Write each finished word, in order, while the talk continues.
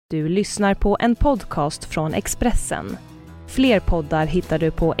Du lyssnar på en podcast från Expressen. Fler poddar hittar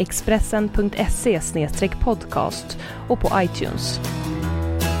du på expressen.se/podcast och på iTunes.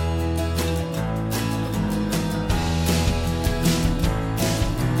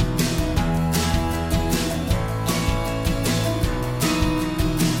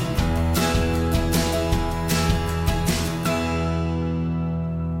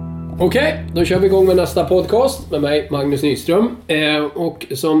 Okej, då kör vi igång med nästa podcast med mig, Magnus Nyström. Och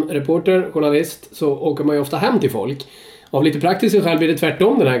som reporter, journalist, så åker man ju ofta hem till folk. Av lite praktiskt skäl blir det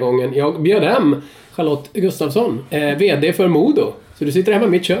tvärtom den här gången. Jag bjöd hem Charlotte Gustafsson, vd för Modo. Så du sitter hemma i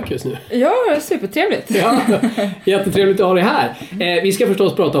mitt kök just nu. Ja, supertrevligt. Ja, jättetrevligt att ha dig här. Vi ska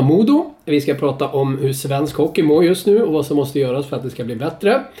förstås prata om Modo. Vi ska prata om hur svensk hockey mår just nu och vad som måste göras för att det ska bli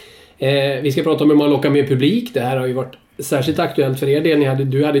bättre. Vi ska prata om hur man lockar mer publik. Det här har ju varit särskilt aktuellt för er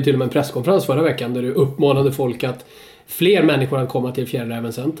del. Du hade till och med en presskonferens förra veckan där du uppmanade folk att fler människor att komma till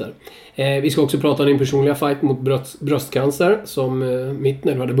Fjällräven Center. Vi ska också prata om din personliga fight mot bröstcancer som mitt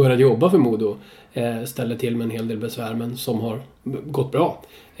när du hade börjat jobba för Modo ställde till med en hel del besvär men som har gått bra.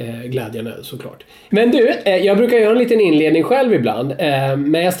 Glädjande såklart. Men du, jag brukar göra en liten inledning själv ibland.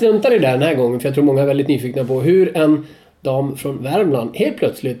 Men jag struntar i det den här gången för jag tror många är väldigt nyfikna på hur en dam från Värmland helt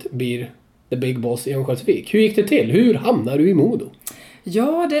plötsligt blir the big boss i Örnsköldsvik. Hur gick det till? Hur hamnar du i Modo?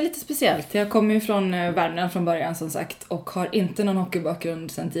 Ja, det är lite speciellt. Jag kommer ju från Värmland från början som sagt och har inte någon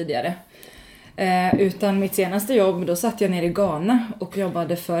hockeybakgrund sedan tidigare. Utan mitt senaste jobb, då satt jag nere i Ghana och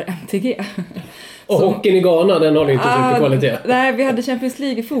jobbade för MTG. Och hockeyn i Ghana, den har inte superkvalitet. Nej, vi hade Champions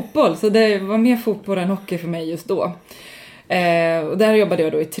League i fotboll så det var mer fotboll än hockey för mig just då. Och där jobbade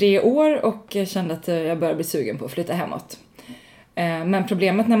jag då i 3 år och kände att jag började bli sugen på att flytta hemåt. Men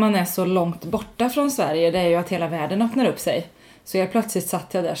problemet när man är så långt borta från Sverige, det är ju att hela världen öppnar upp sig. Så jag plötsligt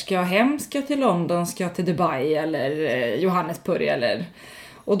satt jag där, ska jag hem, ska jag till London, ska jag till Dubai eller Johannesburg eller...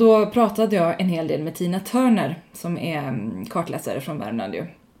 Och då pratade jag en hel del med Tina Turner som är kartläsare från Värmland ju.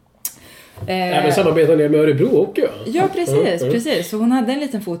 Även samarbetar ni med Örebro Hockey? Ja, precis. Så hon hade en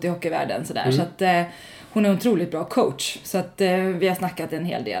liten fot i hockeyvärlden sådär. Så att hon är en otroligt bra coach. Så att vi har snackat en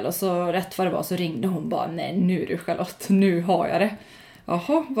hel del. Och så rätt vad det var så ringde hon bara, nej nu du Charlotte, nu har jag det.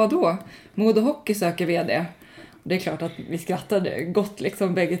 Jaha, vadå? Modo Hockey söker vd. Det är klart att vi skrattade gott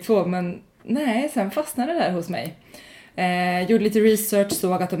liksom bägge två. Men nej, sen fastnade det där hos mig. Gjorde lite research,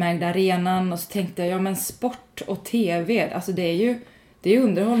 såg att de ägde arenan. Och så tänkte jag, ja men sport och tv, alltså det är ju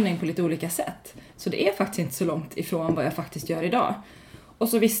underhållning på lite olika sätt. Så det är faktiskt inte så långt ifrån vad jag faktiskt gör idag. Och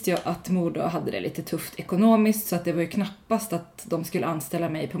så visste jag att Modo hade det lite tufft ekonomiskt. Så att det var ju knappast att de skulle anställa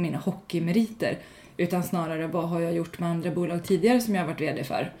mig på mina hockeymeriter. Utan snarare vad har jag gjort med andra bolag tidigare som jag har varit vd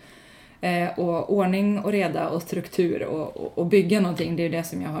för. Och ordning och reda och struktur och bygga någonting. Det är ju det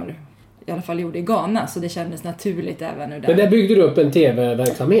som jag har i alla fall gjorde i Ghana. Så det kändes naturligt även ur den. Men där byggde du upp en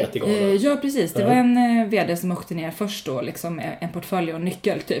tv-verksamhet i Ghana? Ja, precis. Det var en vd som åkte ner först då. Liksom en portfölj och en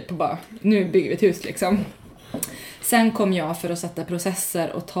nyckel typ. Och bara, nu bygger vi ett hus liksom. Sen kom jag för att sätta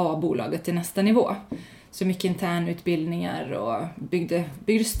processer och ta bolaget till nästa nivå. Så mycket internutbildningar och byggde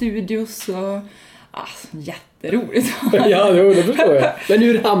studios och jätteroligt. Ja, det förstår jag. Men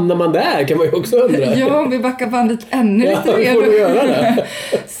hur hamnar man där kan man ju också undra. Ja, om vi backar bandet ännu lite mer. Ja, får du göra det.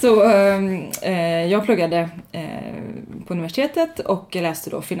 Så jag pluggade på universitetet och läste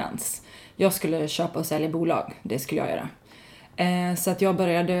då finans. Jag skulle köpa och sälja bolag, det skulle jag göra. Så att jag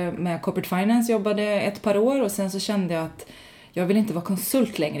började med corporate finance, jobbade ett par år och sen så kände jag att jag ville inte vara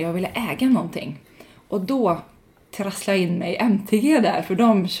konsult längre, jag ville äga någonting. Och då trasslade jag in mig i MTG där, för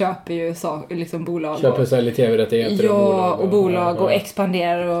de köper ju liksom bolag. Köper och säljer tv-rättigheter. Ja, och bolag och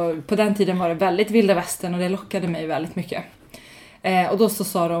expanderar. Och på den tiden var det väldigt vilda västern och det lockade mig väldigt mycket. Och då så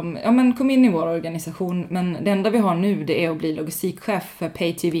sa de, ja men kom in i vår organisation, men det enda vi har nu det är att bli logistikchef för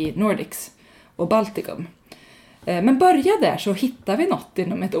PayTV Nordics och Baltikum. Men börja där så hittar vi något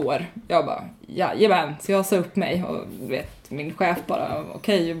inom ett år. Jag bara, jajamän. Så jag sa upp mig och min chef bara,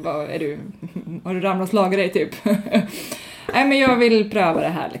 okej, har du ramlat och slagit dig typ? Nej men jag vill pröva det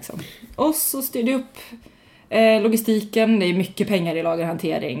här liksom. Och så styrde jag upp logistiken, det är mycket pengar i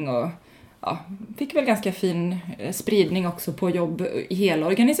lagerhantering och fick väl ganska fin spridning också på jobb i hela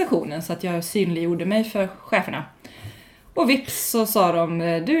organisationen så att jag synliggjorde mig för cheferna. Och vips så sa de,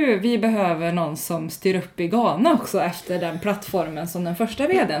 vi behöver någon som styr upp i Ghana också efter den plattformen som den första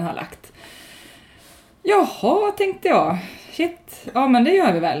vdn har lagt. Jaha, tänkte jag. Shit, ja men det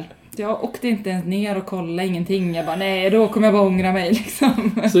gör vi väl. Jag åkte inte ens ner och kollade ingenting. Jag bara, nej då kommer jag bara ångra mig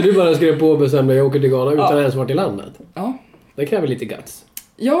liksom. Så du bara skrev på och bestämde att jag åker till Ghana utan ens varit i landet? Ja. Det kräver lite guts.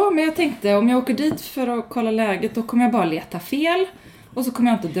 Ja, men jag tänkte om jag åker dit för att kolla läget då kommer jag bara leta fel och så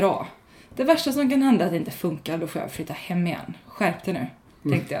kommer jag inte dra. Det värsta som kan hända är att det inte funkar, då får jag flytta hem igen. Skärp dig nu.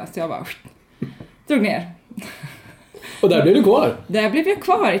 tänkte jag. Så jag bara drog ner. Och där blev du kvar? Där blev jag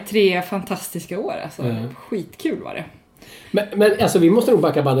kvar i 3 fantastiska år. Alltså, skitkul var det. Men alltså, vi måste nog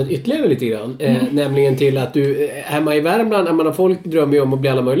backa bandet ytterligare lite grann. Nämligen till att du, hemma i Värmland, folk drömmer ju om att bli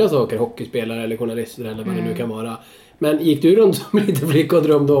alla möjliga saker. Hockeyspelare eller journalister eller vad det nu kan vara. Men gick du runt som lite flicka och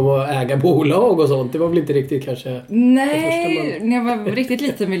drömde om att äga bolag och sånt? Det var väl inte riktigt kanske... Nej, när jag var riktigt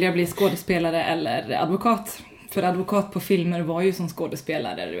liten ville jag bli skådespelare eller advokat. För advokat på filmer var ju som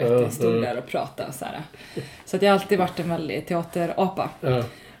skådespelare, du vet, jag stod där och pratade och så här. Så att jag har alltid varit en väldigt teaterapa.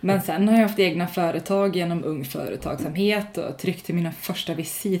 Men sen har jag haft egna företag genom Ung Företagsamhet och tryckte mina första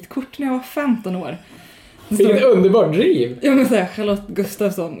visitkort när jag var 15 år. Vilket underbart driv! Ja, men såhär, Charlotte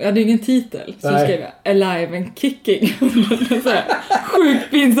Gustafsson, jag hade ingen titel. Så skrev jag Alive and Kicking. Såhär,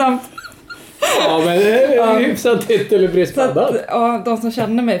 sjukt pinsamt. Ja, men det är hyfsat titel och bristbandad. Ja, de som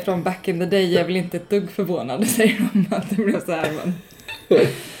känner mig från back in the day är väl inte ett dugg förvånade, säger de, att det blev så här.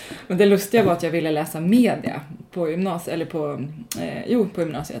 Men det lustiga var att jag ville läsa media på gymnasiet, eller på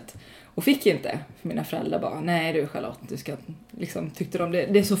gymnasiet. Och fick inte, för mina föräldrar bara, nej du Charlotte, du ska, liksom, tyckte de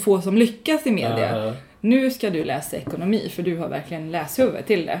det är så få som lyckas i media. Nu ska du läsa ekonomi, för du har verkligen läshuvud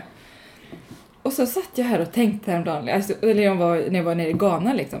till det. Och så satt jag här och tänkte häromdagen, alltså, när jag var nere i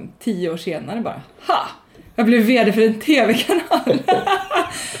Ghana liksom, 10 år senare bara, jag blev vd för en tv-kanal.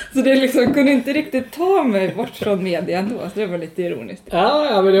 Så det liksom kunde inte riktigt ta mig bort från media ändå, så det var lite ironiskt.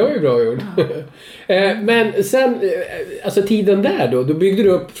 Ja, men det var ju bra gjort. Men sen, alltså tiden där då byggde du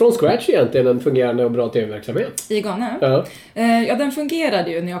upp från scratch egentligen en fungerande och bra tv-verksamhet. I Ghana? Ja, den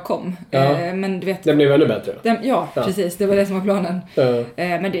fungerade ju när jag kom. Men du vet, den blev ännu bättre. Precis, det var det som var planen.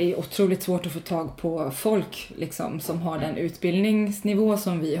 Men det är otroligt svårt att få tag på folk liksom, som har den utbildningsnivå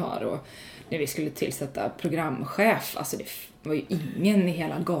som vi har. Och när vi skulle tillsätta programchef, alltså det var ju ingen i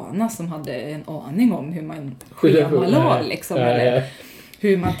hela Ghana som hade en aning om hur man schemalade liksom, eller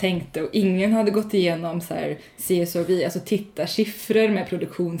hur man tänkte, och ingen hade gått igenom så här CSOV, alltså tittarsiffror med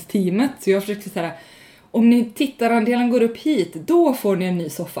produktionsteamet. Så jag försökte säga, om ni tittarandelen går upp hit, då får ni en ny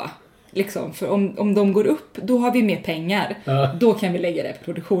soffa. Liksom, för om de går upp, då har vi mer pengar. Då kan vi lägga det på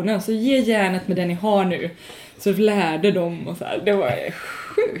produktionen. Så ge järnet med det ni har nu. Så lärde de och så här. Det var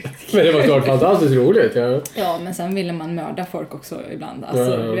sjukt. Men det var klart fantastiskt roligt. Ja, men sen ville man mörda folk också ibland.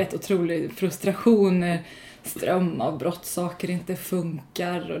 Alltså, du vet, otrolig frustration, ström av brott, saker inte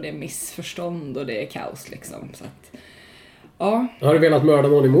funkar och det är missförstånd och det är kaos liksom. Så att, ja. Har du velat mörda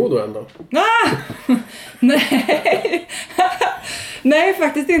någon i Modo ändå? Nej. Nej,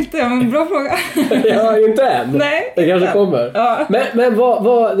 faktiskt inte. Men bra fråga. Ja, inte än. Nej. Det kanske kommer. Ja. Men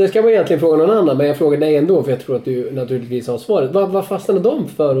vad, det ska man egentligen fråga någon annan, men jag frågar dig ändå, för jag tror att du naturligtvis har svaret. Vad fastnade de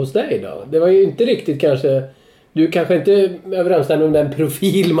för hos dig då? Det var ju inte riktigt kanske... Du kanske inte överensstämmer med den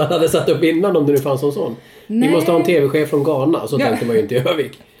profil man hade satt upp innan, om det nu fanns en sån. Nej. Vi måste ha en tv-chef från Ghana, så tänkte man ju inte i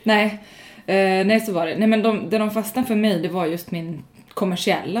Övik. Nej. Nej, så var det. Nej, men det de fastnade för mig, det var just min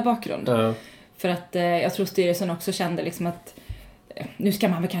kommersiella bakgrund. För att jag tror styrelsen också kände liksom att nu ska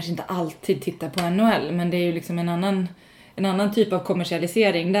man väl kanske inte alltid titta på NHL, men det är ju liksom en annan typ av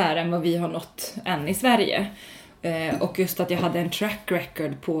kommersialisering där än vad vi har nått än i Sverige. Och just att jag hade en track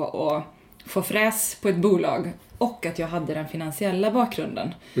record på att få fräs på ett bolag och att jag hade den finansiella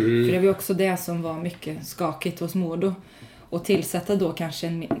bakgrunden. För det var ju också det som var mycket skakigt hos Modo. Och tillsätta då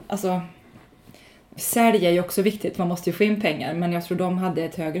kanske alltså sälj är ju också viktigt, man måste ju få in pengar, men jag tror de hade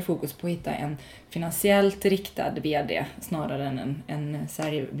ett högre fokus på att hitta en finansiellt riktad vd snarare än en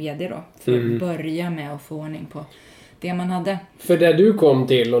sälj-vd då, för att börja med att få ordning på det man hade. För där du kom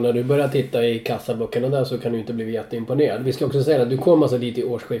till och när du började titta i kassaböckerna där, så kan du inte bli jätteimponerad. Vi ska också säga att du kom alltså dit i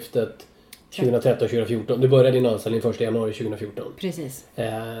årsskiftet 2013-2014. Du började din anställning 1 januari 2014. Precis.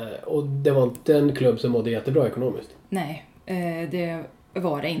 Och det var inte en klubb som mådde jättebra ekonomiskt. Nej, det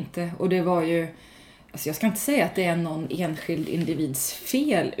var det inte. Och det var ju, alltså jag ska inte säga att det är någon enskild individs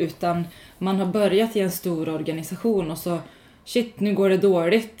fel, utan man har börjat i en stor organisation och så shit, nu går det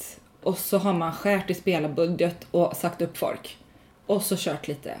dåligt, och så har man skärt i spelarbudget och sagt upp folk. Och så kört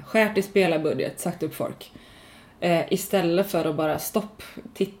lite, skärt i spelarbudget, sagt upp folk. Istället för att bara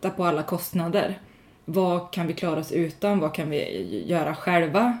titta på alla kostnader. Vad kan vi klara oss utan? Vad kan vi göra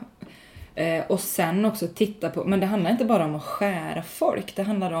själva? Och sen också titta på, men det handlar inte bara om att skära folk, det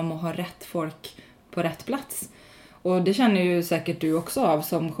handlar om att ha rätt folk på rätt plats. Och det känner ju säkert du också av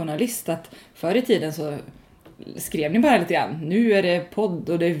som journalist, att förr i tiden så skrev ni bara lite grann. Nu är det podd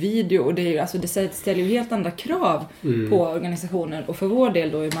och det är video och det ställer ju helt andra krav på organisationen, och för vår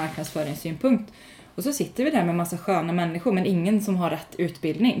del då i marknadsföringssynpunkt. Och så sitter vi där med massa sköna människor, men ingen som har rätt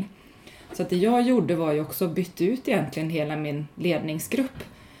utbildning. Så att det jag gjorde var ju också bytt ut egentligen hela min ledningsgrupp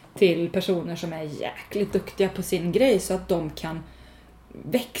till personer som är jäkligt duktiga på sin grej, så att de kan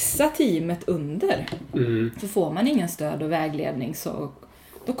växa teamet under. För får man ingen stöd och vägledning så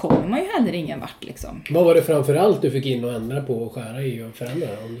då kommer man ju heller ingen vart liksom. Vad var det framförallt du fick in och ändra på och skära i och förändra?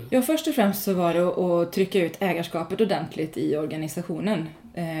 Ja, först och främst så var det att trycka ut ägarskapet ordentligt i organisationen.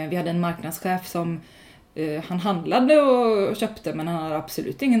 Vi hade en marknadschef som han handlade och köpte, men han hade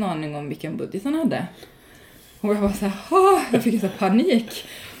absolut ingen aning om vilken budget han hade. Och jag var så här, jag fick så panik.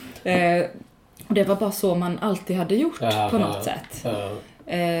 Och det var bara så man alltid hade gjort på något sätt.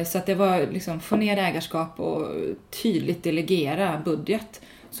 Så att det var liksom få ner ägarskap och tydligt delegera budget.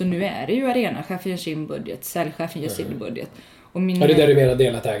 Så nu är det ju arenachefen gör sin budget, säljchefen gör sin budget. Och det är där du menar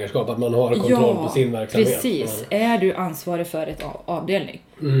delat ägarskap, att man har kontroll på sin verksamhet. Precis. Är du ansvarig för ett avdelning,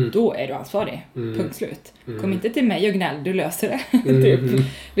 då är du ansvarig. Punkt slut. Kom inte till mig och gnäll, du löser det. Typ.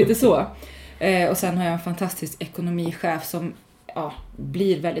 Lite så. Och sen har jag en fantastisk ekonomichef som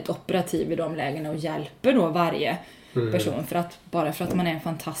blir väldigt operativ i de lägena och hjälper då varje person. För att bara för att man är en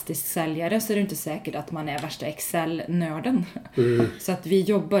fantastisk säljare så är det inte säkert att man är värsta Excel-nörden. Så att vi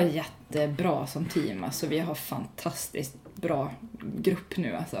jobbar jättebra som team. Alltså vi har fantastiskt bra grupp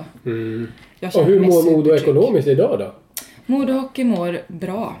nu. Alltså. Och hur mår Modo ekonomiskt idag då? Modo Hockey mår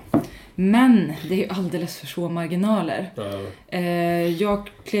bra. Men det är ju alldeles för små marginaler. Jag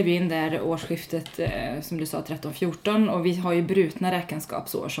klev in där årsskiftet, som du sa, 13-14. Och vi har ju brutna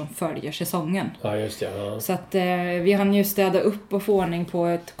räkenskapsår som följer säsongen. Ja, just det. Ja. Så att vi hann ju städa upp och få ordning på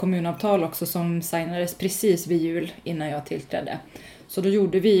ett kommunavtal också som signades precis vid jul innan jag tillträdde. Så då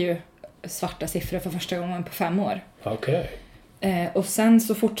gjorde vi ju svarta siffror för första gången på 5 år. Okej. Och sen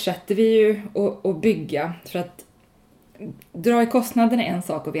så fortsätter vi ju att bygga för att dra i kostnaden är en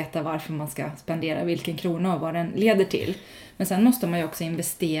sak och veta varför man ska spendera vilken krona och vad den leder till. Men sen måste man ju också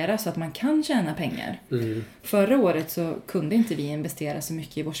investera så att man kan tjäna pengar. Förra året så kunde inte vi investera så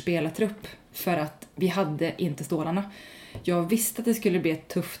mycket i vår spelartrupp för att vi hade inte stålarna. Jag visste att det skulle bli ett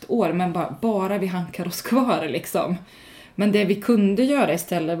tufft år, men bara vi hankar oss kvar liksom. Men det vi kunde göra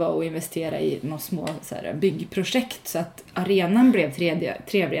istället var att investera i några små så här, byggprojekt så att arenan blev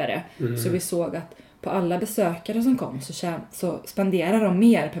trevligare. Så vi såg att på alla besökare som kom så spenderar de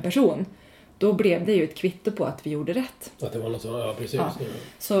mer per person. Då blev det ju ett kvitto på att vi gjorde rätt. Att det var något så, ja precis.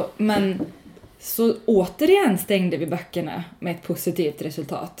 Ja. Så återigen stängde vi böckerna med ett positivt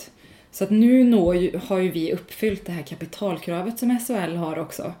resultat. Så att nu har ju vi uppfyllt det här kapitalkravet som SHL har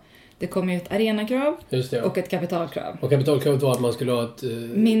också. Det kommer ju ett arenakrav och ett kapitalkrav. Och kapitalkravet var att man skulle ha ett...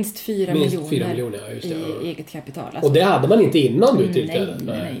 minst 4 miljoner ja, just det, i eget kapital. Alltså. Och det hade man inte innan du tillträdde?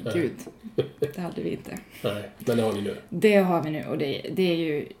 Nej, gud. Det hade vi inte. Nej, men det har ni nu. Det har vi nu och det är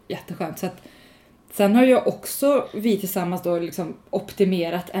ju jätteskönt. Så att, sen har jag också, vi tillsammans då liksom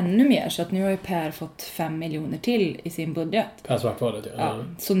optimerat ännu mer. Så att nu har ju Per fått 5 miljoner till i sin budget. Per Svartvalet, ja.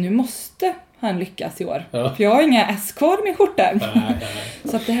 Så nu måste han lyckas i år. Ja. För jag har inga S kvar i min skjorta. Nej.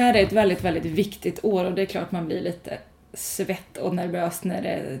 Så att det här är ett väldigt, väldigt viktigt år. Och det är klart man blir lite svett och nervös när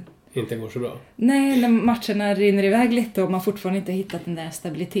det inte går så bra. Nej, när matcherna rinner iväg lite och man fortfarande inte hittat den där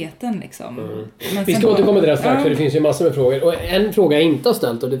stabiliteten liksom. Men vi ska återkomma till det strax för det finns ju massor med frågor. Och en fråga jag inte har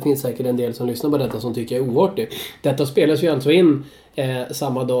ställt, och det finns säkert en del som lyssnar på detta som tycker jag är oartig. Detta spelas ju alltså in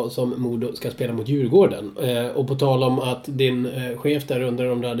samma dag som Modo ska spela mot Djurgården. Och på tal om att din chef där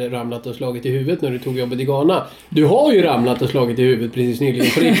undrar om du hade ramlat och slagit i huvudet när du tog jobbet i Ghana. Du har ju ramlat och slagit i huvudet precis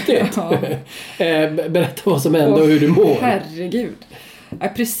nyligen på riktigt. Berätta vad som hände och hur du mår. Herregud. Jag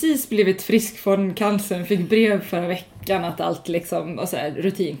har precis blivit frisk från cancern. Fick brev förra veckan att allt liksom, och så här,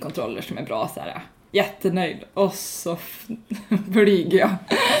 rutinkontroller som är bra. Så här, jättenöjd. Och så flyger jag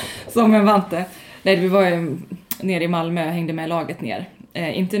som en vante. Nej, vi var ju nere i Malmö och hängde med laget ner.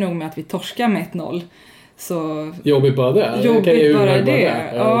 Inte nog med att vi torskade med 1-0. Så jobbigt bara det? Jobbigt bara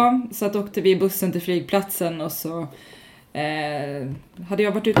det. Ja, så att åkte vi i bussen till flygplatsen och så hade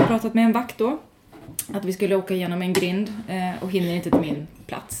jag varit ute och pratat med en vakt då. Att vi skulle åka igenom en grind och hinner inte till min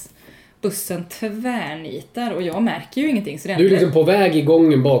plats. Bussen tvärnitar och jag märker ju ingenting. Så det du är liksom på väg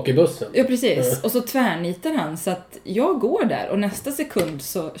igång bak i bussen. Ja, precis. Och så tvärnitar han så att jag går där och nästa sekund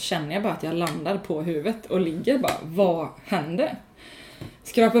så känner jag bara att jag landar på huvudet och ligger bara, vad hände?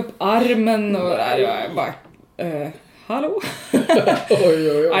 Skrapa upp armen och jag bara, hallå?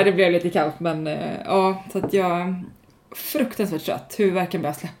 Oj. Nej, det blev lite kallt men ja, så att jag fruktansvärt trött. Huvudvärken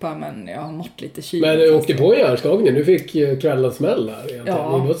börjar släppa men jag har mått lite kyligt. Men du åkte på hjärnskakningen. Du fick kvällens smäll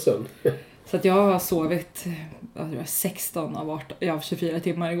där i bussen. Så att jag har sovit 16 av 24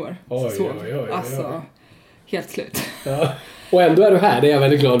 timmar igår. Oj. Alltså, helt slut. Ja. Och ändå är du här, det är jag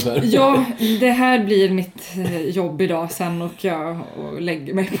väldigt glad för. Ja, det här blir mitt jobb idag. Sen åker jag och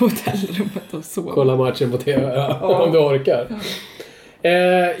lägger mig på hotellrummet och sover. Kolla matchen på TV, om du orkar.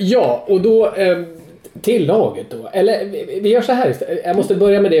 Ja, och då... till laget då. Eller vi gör så här istället. Jag måste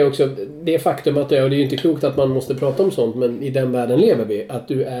börja med det också. Det faktum att det är ju inte klokt att man måste prata om sånt, men i den världen lever vi. Att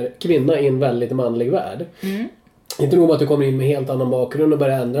du är kvinna i en väldigt manlig värld. Inte nog med att du kommer in med helt annan bakgrund och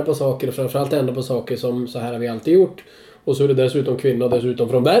börjar ändra på saker. Och framförallt ändra på saker som så här har vi alltid gjort. Och så är det dessutom kvinna, dessutom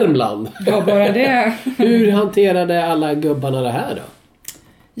från Värmland. Ja, bara det. Hur hanterade alla gubbarna det här då?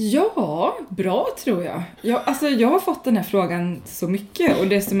 Ja, bra tror jag. Jag har fått den här frågan så mycket. Och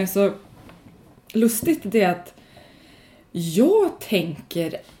det som är så lustigt det är att jag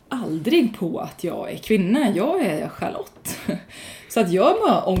tänker aldrig på att jag är kvinna. Jag är Charlotte. Så att jag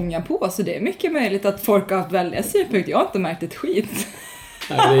bara ångar på. Så det är mycket möjligt att folk har haft välja synpunkter. Jag har inte märkt ett skit.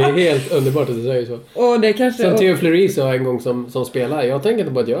 Ja, det är helt underbart att du säger så. Och det kanske... Som Theo Fleury sa en gång som spelar. Jag tänker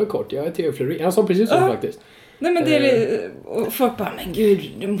inte på att jag är kort. Jag är Theo Fleury. Han sa precis så faktiskt. Nej, men det är... Och folk bara, men gud,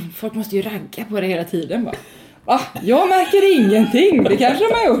 folk måste ju ragga på det hela tiden. Bara, jag märker ingenting. Det kanske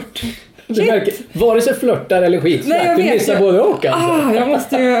de har gjort. Du märker, vare sig flörtar eller skitsnack. Du missar både och alltså. Jag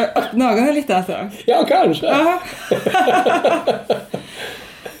måste ju öppna ögonen lite alltså. Ja, kanske.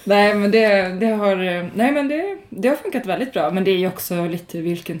 Nej, men det har funkat väldigt bra. Men det är ju också lite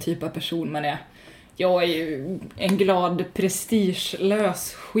vilken typ av person man är. Jag är ju en glad,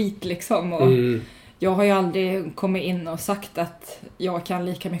 prestigelös skit liksom. Och jag har ju aldrig kommit in och sagt att jag kan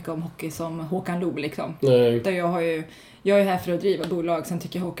lika mycket om hockey som Håkan Loob liksom. Nej. Där jag är här för att driva bolag, sen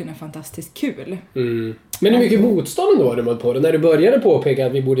tycker jag hockeyn är fantastiskt kul. Men hur mycket motstånd då har du mött på det? När du började påpeka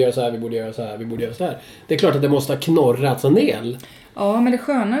att vi borde göra så här, vi borde göra så här, vi borde göra så här. Det är klart att det måste ha knorrats en del. Ja, men det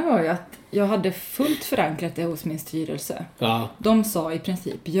sköna var ju att jag hade fullt förankrat det hos min styrelse. Ja. De sa i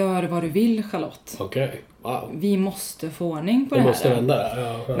princip, gör vad du vill Charlotte. Okej. Wow. Vi måste få ordning på det här. Måste vända det.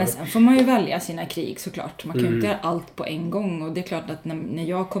 Ja. Men sen får man ju välja sina krig såklart. Man kan ju inte göra allt på en gång. Och det är klart att när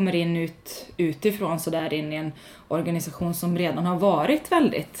jag kommer in utifrån så där in i en organisation som redan har varit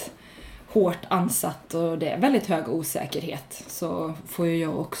väldigt hårt ansatt och det är väldigt hög osäkerhet, så får ju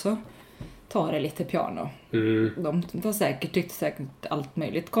jag också ta det lite piano. De var tyckte säkert allt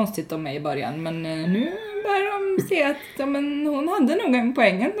möjligt konstigt om mig i början, men nu börjar de se att men hon hade nog en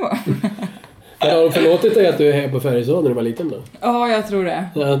poäng ändå. Har du förlåtit dig att du är här på Färjestad när du var liten då? Ja, jag tror det.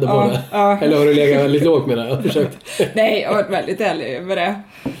 Ja, det var det. Ja. Eller har du legat väldigt lågt med det? Jag har försökt. Nej, jag har varit väldigt ärlig med det.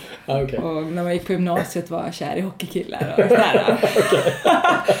 Okay. Och när man gick på gymnasiet var jag kär i hockeykillar och sådär.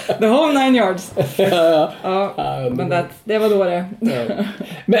 The whole 9 yards. Men det var då det.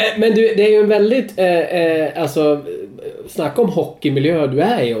 Men du, det är ju en väldigt alltså snacka om hockeymiljö du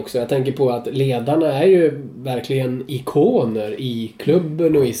är i också. Jag tänker på att ledarna är ju verkligen ikoner i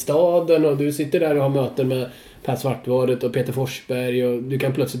klubben och i staden, och du sitter där och har möten med Per Svartvaret och Peter Forsberg, och du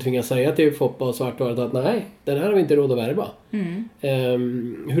kan plötsligt tvingas säga till Foppa och Svartvaret att nej, den här har vi inte råd att värva.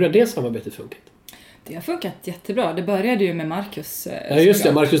 Hur har det samarbetet funkat? Det har funkat jättebra. Det började ju med Marcus. Ja just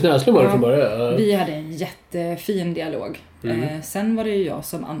det, Marcus Näslund var det från början. Vi hade en jättefin dialog. Sen var det ju jag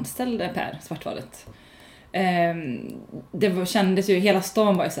som anställde Per Svartvaret. Det kändes ju, hela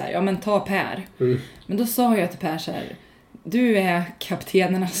stan var ju så här, ja men ta Per. Men då sa jag till Per så här, du är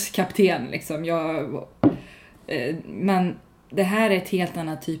kaptenernas kapten liksom. Men det här är ett helt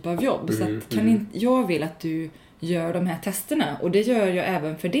annat typ av jobb. Så att jag vill att du gör de här testerna. Och det gör jag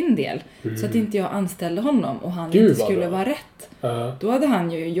även för din del. Så att inte jag anställde honom och han inte skulle vara rätt. Då hade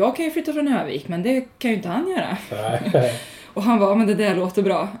han ju, jag kan ju flytta från Hövik, men det kan ju inte han göra. Och han var, men det där låter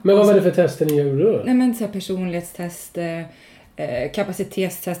bra. Men vad var det för tester ni gjorde då? Nej, men så här personlighetstest,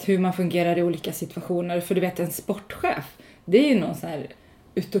 kapacitetstest, hur man fungerar i olika situationer. För du vet, en sportchef, det är ju någon så här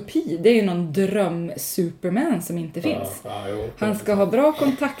utopi. Det är ju någon dröm-superman som inte finns. Han ska ha bra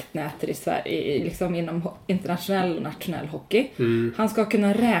kontaktnät i Sverige, liksom inom internationell och nationell hockey. Han ska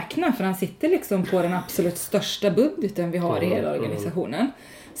kunna räkna, för han sitter liksom på den absolut största budgeten vi har i hela organisationen.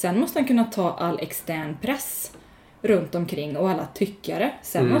 Sen måste han kunna ta all extern press runt omkring och alla tyckare.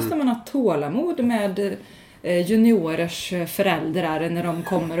 Sen måste man ha tålamod med juniorers föräldrar när de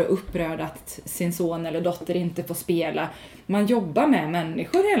kommer och upprörda att sin son eller dotter inte får spela. Man jobbar med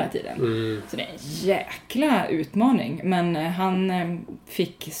människor hela tiden. Så det är en jäkla utmaning. Men han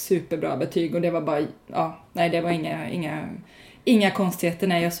fick superbra betyg och det var bara, det var inga konstigheter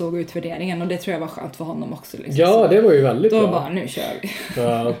när jag såg utvärderingen, och det tror jag var skönt för honom också. Liksom. Ja, det var ju väldigt bra. Då bara, nu kör vi.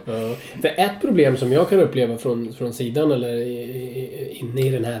 Ja. För ett problem som jag kan uppleva från sidan eller inne i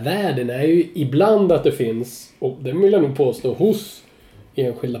den här världen är ju ibland att det finns, och det vill jag nog påstå hos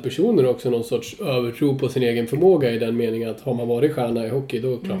enskilda personer också, någon sorts övertro på sin egen förmåga, i den meningen att har man varit stjärna i hockey,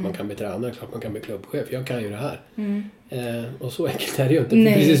 då klart man kan bli tränare, klart man kan bli klubbchef, jag kan ju det här. Och så enkelt är det ju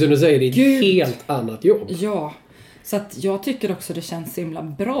inte. Precis som du säger, det är ett helt annat jobb. Ja. Så att jag tycker också det känns så himla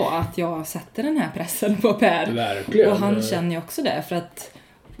bra att jag sätter den här pressen på Per. Verkligen. Och han känner ju också det, för att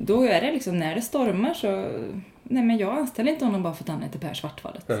då är det liksom när det stormar så... Nej, men jag anställer inte honom bara för att han heter Per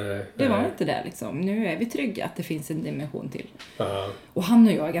Svartvadet. Det var inte det liksom. Nu är vi trygga att det finns en dimension till. Och han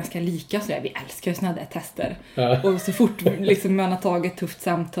och jag är ganska lika så vi älskar ju sådana där tester. Och så fort liksom, man har tagit ett tufft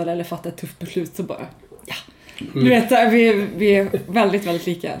samtal eller fattat ett tufft beslut så bara, du vet, vi är väldigt, väldigt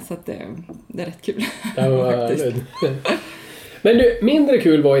lika. Så att det är rätt kul. Men du, mindre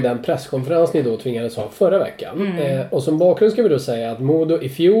kul var i den presskonferens ni då tvingades ha förra veckan. Och som bakgrund ska vi då säga att Modo i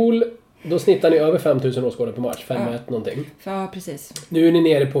fjol, då snittar ni över 5000 åskådare på match. 5-1 någonting. Ja, precis. Nu är ni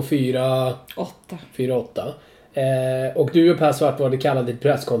nere på 4-8. Och du och Per Svartvadet kallade till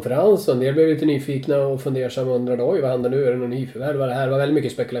presskonferens. Och en del blev lite nyfikna och fundersamma och undrade, oj, vad händer nu? Är det någon nyförvärv? Det här var väldigt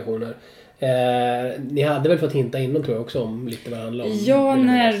mycket spekulationer. Ni hade väl fått hinta innan tror jag också om lite vad det handlar om. Ja,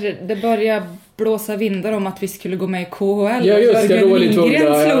 när det började blåsa vindar om att vi skulle gå med i KHL. Ja, just det. Jörgen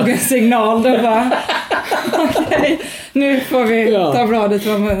Lindgren slog en signal. Då bara, okej, nu får vi ta bladet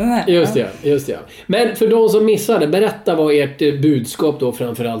från munnen här. Just det. Men för de som missade, berätta vad ert budskap då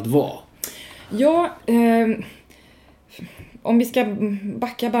framförallt var. Ja, om vi ska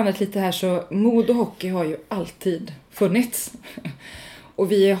backa bandet lite här så Modo Hockey har ju alltid funnits.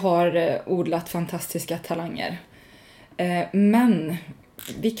 Och vi har odlat fantastiska talanger. Men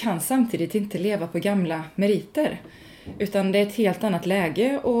vi kan samtidigt inte leva på gamla meriter. Utan det är ett helt annat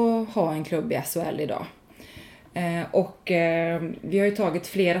läge att ha en klubb i SHL idag. Och vi har ju tagit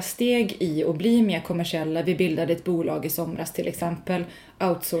flera steg i att bli mer kommersiella. Vi bildade ett bolag i somras till exempel.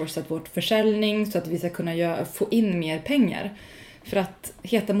 Outsourcat vårt försäljning så att vi ska kunna få in mer pengar. För att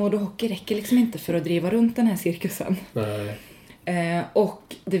heta Modo Hockey räcker liksom inte för att driva runt den här cirkusen. Nej.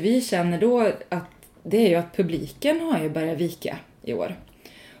 Och det vi känner då att det är ju att publiken har ju börjat vika i år.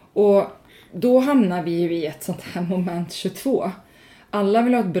 Och då hamnar vi ju i ett sånt här moment 22. Alla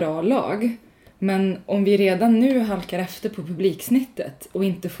vill ha ett bra lag. Men om vi redan nu halkar efter på publiksnittet och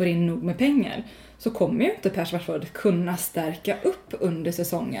inte får in nog med pengar så kommer ju inte Per Svartvadet kunna stärka upp under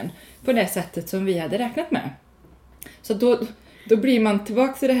säsongen på det sättet som vi hade räknat med. Så då blir man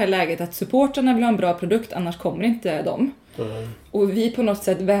tillbaka till det här läget att supporterna vill ha en bra produkt, annars kommer inte de. Och vi på något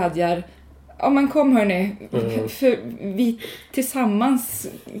sätt vädjar, ja men kom hörni, för vi tillsammans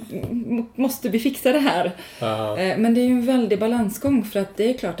måste vi fixa det här. Men det är ju en väldig balansgång för att det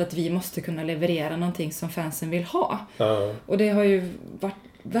är klart att vi måste kunna leverera någonting som fansen vill ha. Och det har ju varit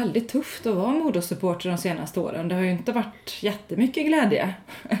väldigt tufft att vara Modo-supporter de senaste åren. Det har ju inte varit jättemycket glädje.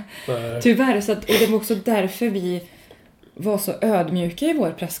 Tyvärr, så att, och det var också därför vi var så ödmjuka i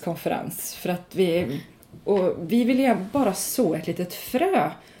vår presskonferens. För att vi ville bara så ett litet frö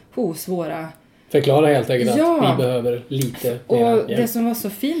hos våra... Förklara helt enkelt att vi behöver lite och mer det som var så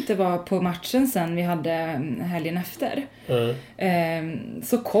fint, det var på matchen sen vi hade helgen efter.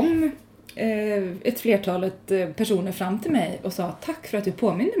 Så kom ett flertalet personer fram till mig och sa tack för att du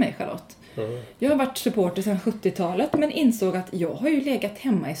påminner mig, Charlotte. Jag har varit supporter sedan 70-talet men insåg att jag har ju legat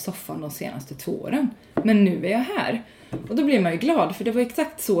hemma i soffan de senaste 2 åren. Men nu är jag här. Och då blir man ju glad, för det var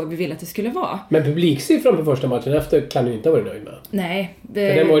exakt så vi ville att det skulle vara. Men publiksiffran på första matchen efter kan du inte ha varit nöjd med. Nej.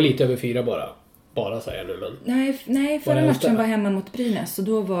 För den var ju lite över 4 bara. Bara säger jag nu, men... Nej, förra matchen var hemma mot Brynäs. Så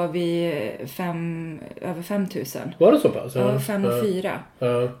då var vi över 5000. Var det så pass? Ja, 5 och 4.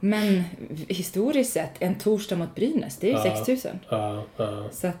 Men historiskt sett, en torsdag mot Brynäs, det är ju 6000.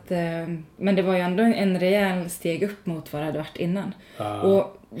 Så att, men det var ju ändå en rejäl steg upp mot vad det hade varit innan.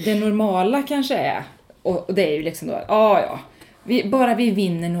 Och det normala kanske är, och det är ju liksom då, bara vi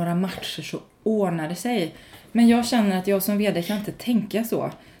vinner några matcher så ordnar det sig. Men jag känner att jag som vd kan inte tänka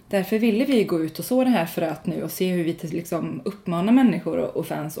så. Därför ville vi gå ut och så det här fröet nu och se hur vi liksom uppmanar människor och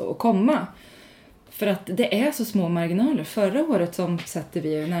fans att komma. För att det är så små marginaler. Förra året som satte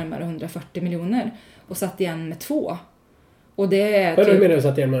vi närmare 140 miljoner och satt igen med 2. Och det är... Vad menar du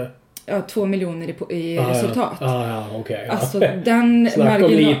satt igen med? 2 miljoner i resultat. Okej. Alltså den snacka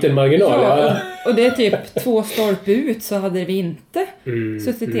om liten marginal. Och det är typ 2 stolpe ut så hade vi inte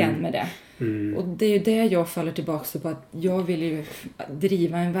suttit igen med det. Och det är ju det jag faller tillbaka på, att jag vill ju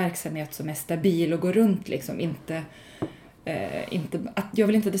driva en verksamhet som är stabil och går runt liksom, inte att jag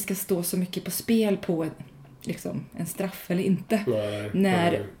vill inte att det ska stå så mycket på spel på liksom, en straff eller inte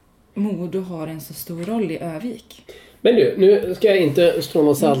när Modo har en så stor roll i Övik. Men du, nu ska jag inte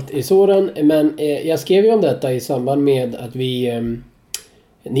stråla salt i såren, men jag skrev ju om detta i samband med att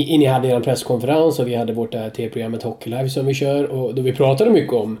ni hade en presskonferens och vi hade vårt TV-programmet Hockey Live som vi kör, och då vi pratade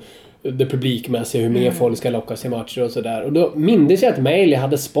mycket om det publikmässiga, hur mer folk ska lockas till matcher och sådär. Och då minns jag ett mejl jag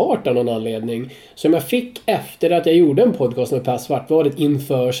hade sparat av någon anledning som jag fick efter att jag gjorde en podcast med Per Svartvadet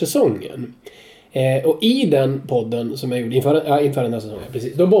inför säsongen. Och i den podden som jag gjorde inför den här säsongen,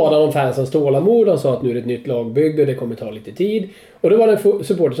 precis, då bad han om fansens tålamod. Han sa att nu är det ett nytt lagbygge och det kommer ta lite tid. Och då var det en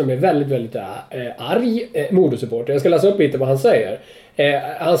supporter som blev väldigt, väldigt arg, Modo-supporter. Jag ska läsa upp lite vad han säger.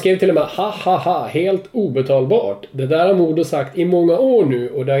 Han skrev till och med ha, helt obetalbart. Det där har Modo sagt i många år nu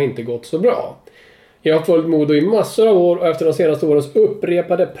och det har inte gått så bra. Jag har följt Modo i massor av år och efter de senaste årens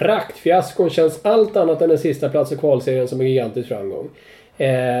upprepade praktfiaskon känns allt annat än den sista plats i kvalserien som en gigantisk framgång.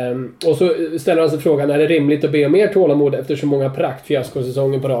 Och så ställer han sig frågan, är det rimligt att be om mer tålamod efter så många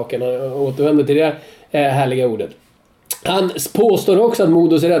praktfiaskosäsonger på raken? Och återvänder till det härliga ordet. Han påstår också att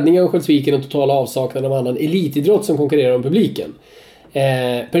Modos räddning av Örnsköldsviken är en total avsaknad av annan elitidrott som konkurrerar om publiken.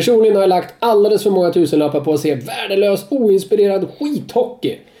 Personligen har jag lagt alldeles för många tusenlappar på att se värdelös, oinspirerad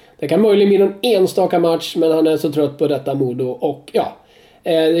skithockey. Det kan möjligen bli någon enstaka match, men han är så trött på detta Modo. Och ja, det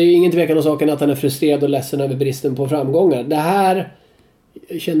är ju ingen tvekan om saken att han är frustrerad och ledsen över bristen på framgångar. Det här,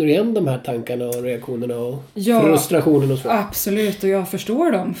 känner du igen de här tankarna och reaktionerna och frustrationen och så? Absolut, och jag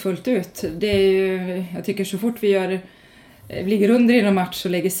förstår dem fullt ut. Det är ju, jag tycker så fort vi ligger under i någon match så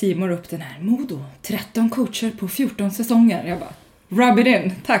lägger Simon upp den här Modo, 13 coacher på 14 säsonger. Jag bara, rub it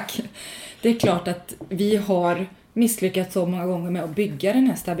in, tack. Det är klart att vi har misslyckats så många gånger med att bygga den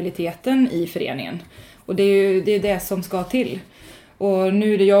här stabiliteten i föreningen. Och det är det som ska till. Och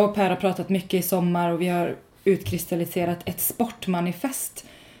nu är det jag och Per har pratat mycket i sommar och vi har utkristalliserat ett sportmanifest.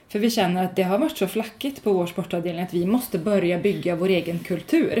 För vi känner att det har varit så flackigt på vår sportavdelning att vi måste börja bygga vår egen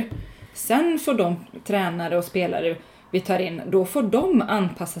kultur. Sen får de tränare och spelare vi tar in, då får de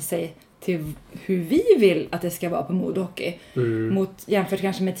anpassa sig till hur vi vill att det ska vara på Modo Hockey. Jämfört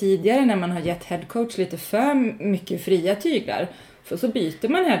kanske med tidigare när man har gett headcoach lite för mycket fria tyglar. För så byter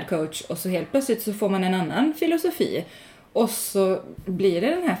man headcoach och så helt plötsligt så får man en annan filosofi. Och så blir det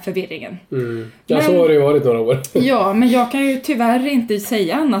den här förvirringen. Ja, så har det ju varit några år. Ja, men jag kan ju tyvärr inte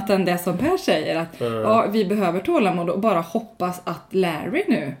säga annat än det som Per säger. Att ja, vi behöver tålamod och bara hoppas att Larry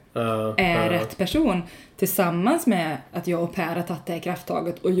nu är rätt person. Tillsammans med att jag och Per har tagit det här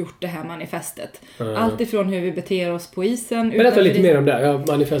krafttaget och gjort det här manifestet. Allt ifrån hur vi beter oss på isen. Berätta lite mer om det,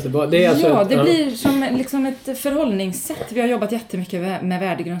 manifestet. Det är alltså det blir som liksom ett förhållningssätt. Vi har jobbat jättemycket med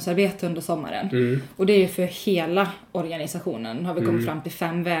värdegrundsarbete under sommaren. Och det är ju för hela organisationen. Har vi kommit fram till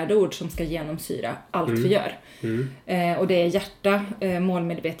 5 värdeord som ska genomsyra allt vi gör. Och det är hjärta,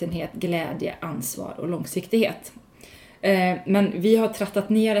 målmedvetenhet, glädje, ansvar och långsiktighet. Men vi har trattat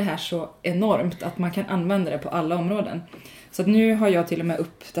ner det här så enormt att man kan använda det på alla områden. Så att nu har jag till och med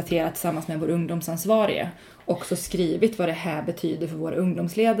uppdaterat tillsammans med vår ungdomsansvarige också skrivit vad det här betyder för våra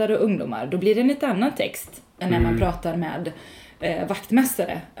ungdomsledare och ungdomar. Då blir det en lite annan text än när man pratar med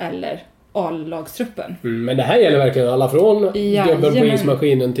vaktmästare eller A-lagstruppen. Men det här gäller verkligen alla från gubben på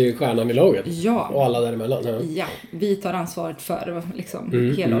ismaskinen till stjärnan i laget. Ja. Och alla däremellan. Ja, vi tar ansvaret för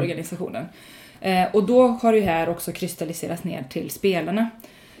liksom, hela organisationen. Och då har det här också kristalliserats ner till spelarna.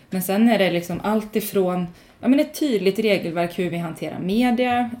 Men sen är det liksom allt ifrån ett tydligt regelverk hur vi hanterar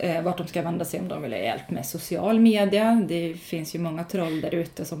media, vart de ska vända sig om de vill ha hjälp med social media. Det finns ju många troll där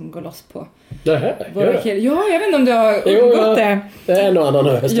ute som går loss på. Det här? Ja, jag vet inte om du har undgått det. Det är nog annan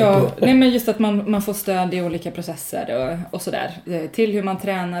höst. Nej, men just att man får stöd i olika processer och sådär. Till hur man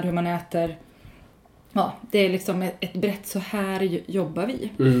tränar, hur man äter. Ja, det är liksom ett brett, så här jobbar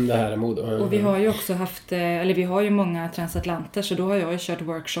vi. Det här är Modo. Och vi har ju också haft, vi har ju många transatlanter, så då har jag ju kört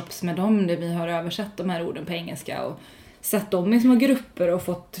workshops med dem där vi har översatt de här orden på engelska och satt dem i små grupper och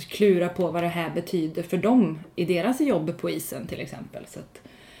fått klura på vad det här betyder för dem i deras jobb på isen till exempel. Så att,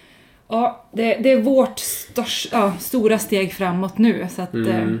 ja, det är vårt stora steg framåt nu, så att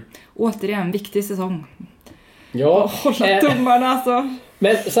återigen, viktig säsong. Ja. Hålla tummarna alltså.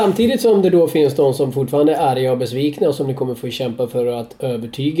 Men samtidigt som det då finns de som fortfarande är arga och besvikna och som ni kommer få kämpa för att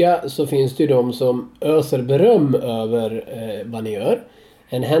övertyga, så finns det ju de som öser beröm över vad ni gör.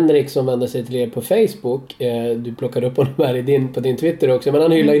 En Henrik som vänder sig till er på Facebook, du plockar upp honom här på din Twitter också, men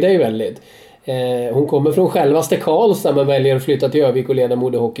han hyllar ju dig väldigt. Hon kommer från självaste Karlstad men väljer att flytta till Övik och leda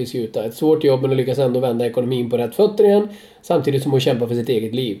Modo Hockeys Utah. Ett svårt jobb, men lyckas ändå vända ekonomin på rätt fötter igen, samtidigt som hon kämpar för sitt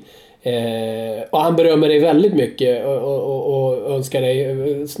eget liv. Och han berömmer dig väldigt mycket och önskar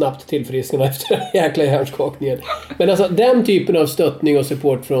dig snabbt tillfrisknande efter den jäkla hjärnskakningen. Men alltså den typen av stöttning och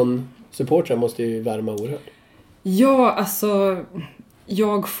support från supportrar måste ju värma oerhört. Ja, alltså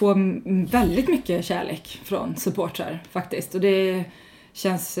jag får väldigt mycket kärlek från supportrar faktiskt, och det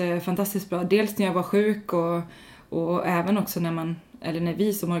känns fantastiskt bra. Dels när jag var sjuk och även också när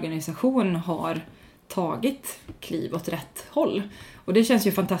vi som organisation har tagit kliv åt rätt håll. Och det känns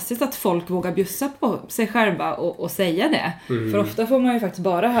ju fantastiskt att folk vågar bjussa på sig själva och säga det. För ofta får man ju faktiskt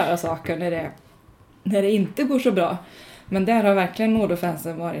bara höra saker när det inte går så bra. Men där har verkligen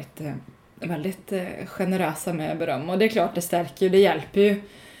Modo-fansen varit väldigt generösa med beröm. Och det är klart, det stärker ju, det hjälper ju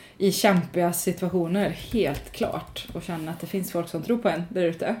i kämpiga situationer, helt klart. Och känna att det finns folk som tror på en där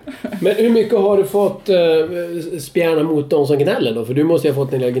ute. Men hur mycket har du fått spjärna mot de som gnäller då? För du måste ju ha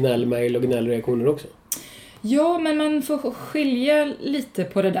fått en del gnällmail och gnällreaktioner också. Ja, men man får skilja lite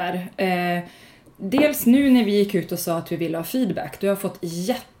på det där. Dels nu när vi gick ut och sa att vi ville ha feedback, då har jag fått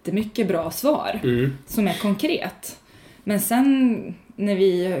jättemycket bra svar som är konkret. Men sen när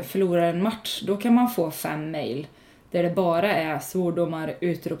vi förlorar en match, då kan man få 5 mejl där det bara är svordomar,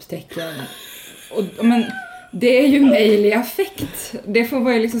 utropstecken. Men det är ju mejl i affekt. Det får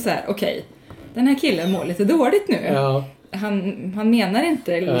vara liksom så här: okej, den här killen mår lite dåligt nu. Ja. Han menar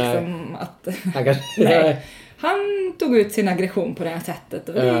inte liksom att... Han kanske... Nej. Han tog ut sin aggression på det här sättet.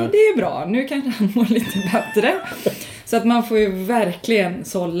 Och det är bra. Nu kanske han mår lite bättre. Så att man får ju verkligen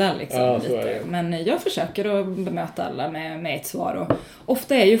sålla liksom, lite. Men jag försöker att bemöta alla med ett svar. Och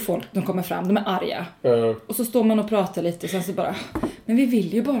ofta är ju folk, de kommer fram, de är arga. Och så står man och pratar lite. Och sen så bara, men vi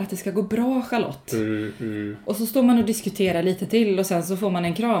vill ju bara att det ska gå bra, Charlotte. Och så står man och diskuterar lite till. Och sen så får man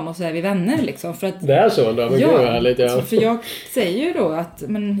en kram och så är vi vänner liksom. För att, det är så då? Ja, lite, för jag säger ju då att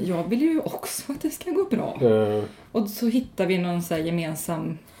men jag vill ju också att det ska gå bra. Och så hittar vi någon så här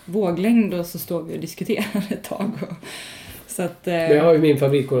gemensam våglängd och så står vi och diskuterar ett tag. Så att, jag har ju min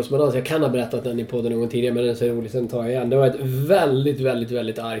favoritkorrespondens. Jag kan ha berättat den i podden någon tidigare, men den är så rolig, sen tar jag igen. Det var ett väldigt, väldigt,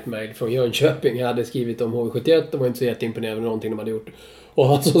 väldigt argt mejl från Jönköping. Jag hade skrivit om HV71. De var inte så jätteimponerade av någonting de hade gjort. Och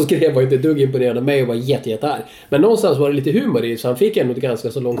han som skrev var inte dugg imponerad av mig och var jättearg. Men någonstans var det lite humor i, så han fick ändå ett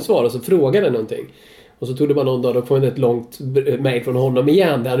ganska så långt svar och så frågade någonting. Och så tog det bara någon dag, då kom ett långt mejl från honom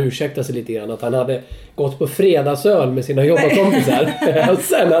igen där han ursäktade sig lite grann att han hade gått på fredagsöl med sina jobbarkompisar. Och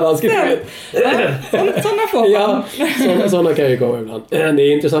sen hade han skrivit... Sådana får man. Ja, sådana kan ju komma ibland. Det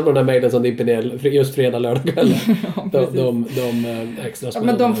är intressant på de här mejlen som dimper ner just fredag, lördag kväll. De extra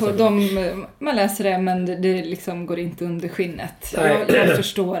spännande. Ja, men man läser det, men det liksom går inte under skinnet. Jag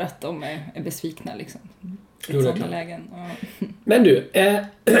förstår att de är besvikna liksom. Lägen. Ja. Men du,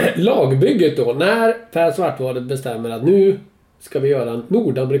 lagbygget då, när Per Svartvadet bestämmer att nu ska vi göra en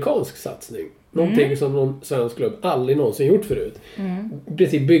nordamerikansk satsning. Någonting som någon svensk klubb aldrig någonsin gjort förut.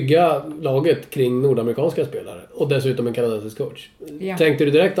 Precis, bygga laget kring nordamerikanska spelare. Och dessutom en kanadensisk coach. Ja. Tänkte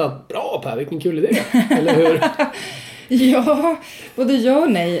du direkt att, bra Per, vilken kul idé. Eller hur? Ja, både ja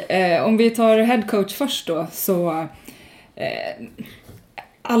och nej. Om vi tar headcoach först då, så...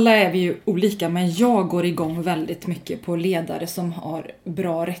 alla är vi ju olika, men jag går igång väldigt mycket på ledare som har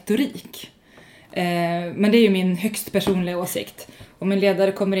bra retorik. Men det är ju min högst personliga åsikt. Om en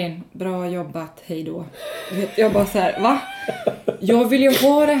ledare kommer in, bra jobbat, hej då. Jag bara så här, va? Jag vill ju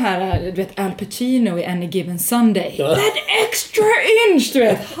ha det här, du vet, Al Pacino i Any Given Sunday. That extra inch, du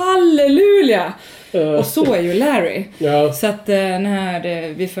vet, halleluja! Och så är ju Larry. Ja. Så att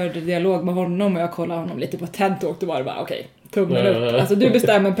när vi förde dialog med honom och jag kollade honom lite på TED-talk, då var det bara okej. Tummen upp. Alltså du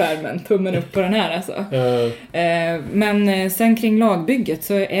bestämmer Per, men tummen upp på den här alltså. Men sen kring lagbygget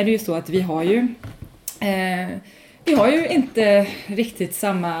så är det ju så att vi har ju inte riktigt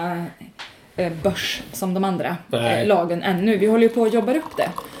samma börs som de andra lagen ännu. Vi håller ju på att jobba upp det.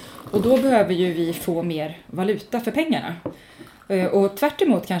 Och då behöver ju vi få mer valuta för pengarna. Och tvärt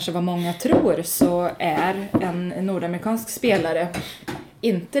emot kanske vad många tror, så är en nordamerikansk spelare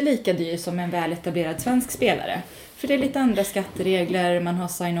inte lika dyr som en väletablerad svensk spelare. För det är lite andra skatteregler, man har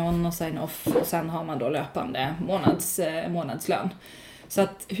sign-on och sign-off och sen har man då löpande månadslön. Så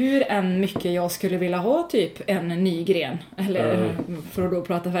att hur än mycket jag skulle vilja ha typ en ny gren, eller för att då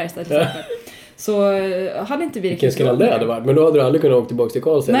prata Färjestad till exempel, så hade inte vi riktigt... Vilken skräll det hade varit, men då hade du aldrig kunnat åka tillbaka till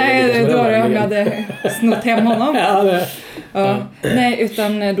Karlsson. Nej, då jag hade snott hem honom. Nej,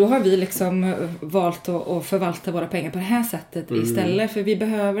 utan då har vi liksom valt att förvalta våra pengar på det här sättet istället, för vi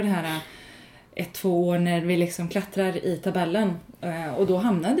behöver det här 1-2 år när vi liksom klättrar i tabellen, och då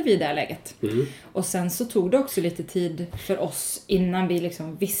hamnade vi i det läget. Och sen så tog det också lite tid för oss innan vi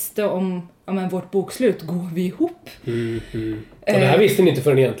liksom visste om vårt bokslut, går vi ihop? Och det här visste ni inte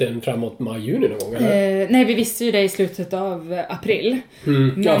förrän egentligen framåt maj-juni någon gång, eller? Nej, vi visste ju det i slutet av april.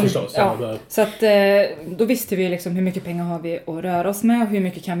 Men, ja, förstås. Ja, så att då visste vi liksom hur mycket pengar har vi att röra oss med och hur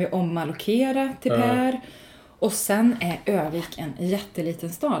mycket kan vi omallokera till Per. Och sen är Övik en jätteliten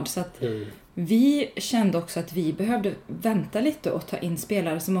stad, så att vi kände också att vi behövde vänta lite och ta in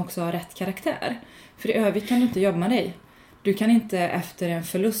spelare som också har rätt karaktär. För i Övik kan du inte jobba med dig. Du kan inte efter en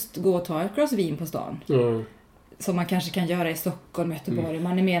förlust gå och ta ett glas vin på stan. Som man kanske kan göra i Stockholm, Göteborg.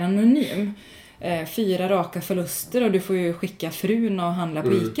 Man är mer anonym. 4 raka förluster och du får ju skicka frun och handla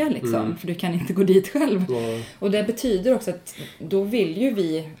på Ica liksom. För du kan inte gå dit själv. Och det betyder också att då vill ju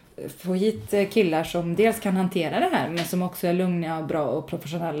vi få hit killar som dels kan hantera det här men som också är lugna och bra och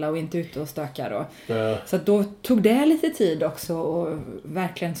professionella och inte ute och stökar. Så att då tog det lite tid också och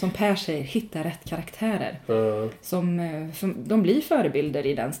verkligen som Per säger, hitta rätt karaktärer. Som de blir förebilder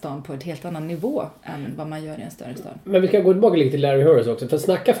i den stan på ett helt annan nivå än vad man gör i en större stad. Men vi ska gå tillbaka lite till Larry Horace också, för att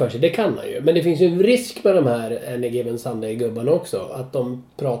snacka för sig, det kan han ju. Men det finns ju en risk med de här Any Given Sunday-gubbarna också, att de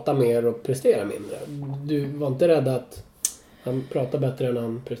pratar mer och presterar mindre. Du var inte rädd att han pratar bättre än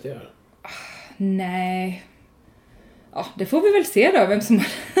han presterar? Nej. Ja, det får vi väl se då, vem som...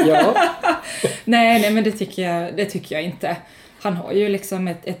 Ja. nej, men det tycker jag inte. Han har ju liksom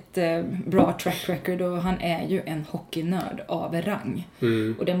ett bra track record och han är ju en hockeynörd av rang.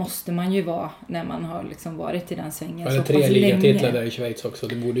 Och det måste man ju vara när man har liksom varit i den svängen så pass länge. 3 ligatitlar där i Schweiz också,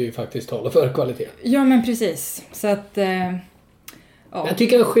 det borde ju faktiskt tala för kvalitet. Ja, men precis. Så att... Ja. Jag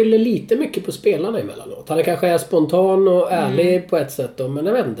tycker han skyller lite mycket på spelarna emellanåt. Han kanske är spontan och ärlig på ett sätt då, men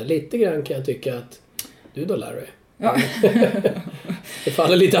jag vet inte, lite grann kan jag tycka att du då, Larry. Ja. Det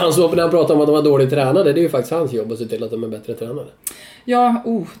faller lite hans jobb när han pratar om att de var dåligt tränade. Det är ju faktiskt hans jobb att se till att de är bättre tränade. Ja,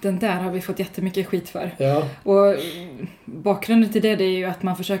 den där har vi fått jättemycket skit för. Ja. Och bakgrunden till det är ju att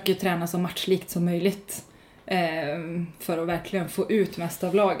man försöker träna så matchlikt som möjligt. För att verkligen få ut mest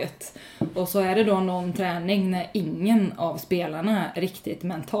av laget. Och så är det då någon träning när ingen av spelarna riktigt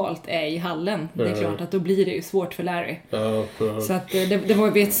mentalt är i hallen. Det är klart att då blir det ju svårt för Larry. Så att det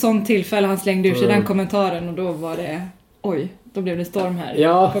var vid ett sånt tillfälle han slängde ur sig den kommentaren och då var det, då blev det storm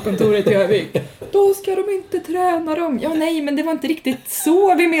här på kontoret i Övik. Då ska de inte träna dem. Ja, nej, men det var inte riktigt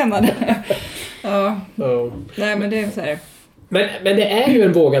så vi menade. Nej, men det är så här. Men det är ju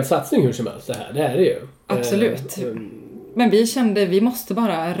en vågad satsning hur som helst det här. Det är det ju. Absolut. Men vi kände vi måste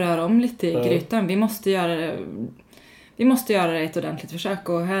bara röra om lite i grytan. Vi måste göra ett ordentligt försök.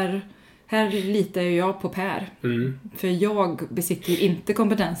 Och här litar ju jag på Per. För jag besitter ju inte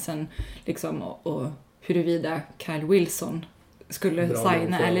kompetensen liksom, och huruvida Kyle Wilson skulle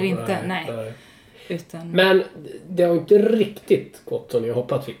signa eller inte. Nej. Utan... Men det har inte riktigt gått som jag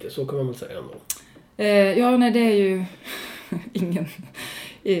hoppat fick det. Så kan man väl säga ändå. Det är ju ingen...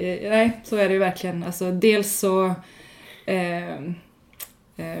 Nej, så är det ju verkligen. Alltså, dels så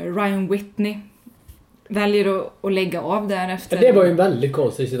Ryan Whitney väljer att lägga av därefter. Det var ju en väldigt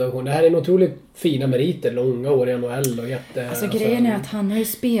konstig situation. Det här är en otroligt fina meriter, långa år i NHL och Alltså grejen är att han har ju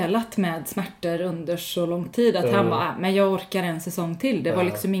spelat med smärtor under så lång tid att han bara, men jag orkar en säsong till. Det var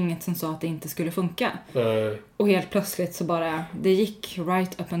liksom inget som sa att det inte skulle funka. Och helt plötsligt så bara, det gick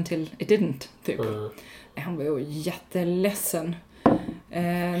right up until it didn't, typ. Han var ju jätteledsen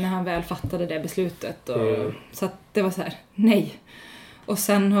när han väl fattade det beslutet. Så att det var så här, nej. Och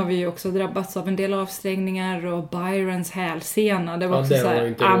sen har vi ju också drabbats av en del avstängningar och Byrons hälsena. Det var också så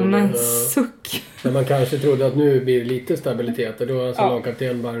här, suck. Men man kanske trodde att nu blir det lite stabilitet. Och då alltså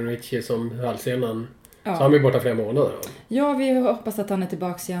lagkapten Byron Ritchie som hälsenan. Så han blir borta flera månader då. Ja, vi hoppas att han är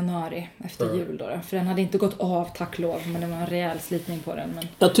tillbaka i januari efter jul då. För den hade inte gått av, tack lov. Men det var en rejäl slitning på den. Men...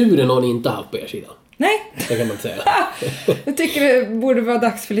 Naturen har ni inte haft på er sida. Nej. Det kan man inte säga. Jag tycker det borde vara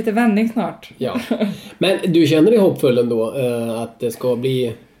dags för lite vändning snart. Ja. Men du känner dig hoppfull ändå att det ska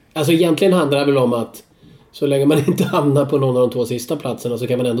bli... Alltså egentligen handlar det väl om att så länge man inte hamnar på någon av de 2 sista platserna så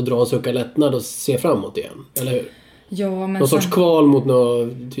kan man ändå dra en sucka lättnad och se framåt igen. Eller hur? Ja, men någon sorts kval mot något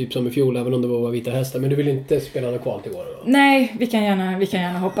typ som i fjol, även om det var Vita Hästar. Men du vill inte spela något kval till våren? Nej, vi kan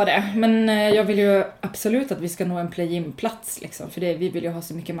gärna hoppa det. Men jag vill ju absolut att vi ska nå en play-in-plats liksom. För vi vill ju ha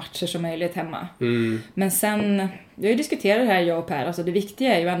så mycket matcher som möjligt hemma. Men sen, vi har ju diskuterat det här jag och Per. Alltså det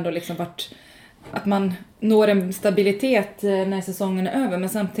viktiga är ju ändå liksom att man når en stabilitet när säsongen är över. Men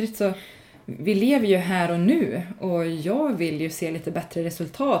samtidigt så, vi lever ju här och nu. Och jag vill ju se lite bättre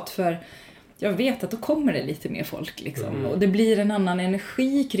resultat för... Jag vet att då kommer det lite mer folk liksom. Och det blir en annan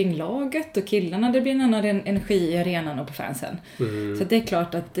energi kring laget och killarna. Det blir en annan energi i arenan och på fansen. Så det är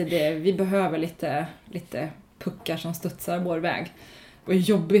klart att vi behöver lite puckar som studsar vår väg. Och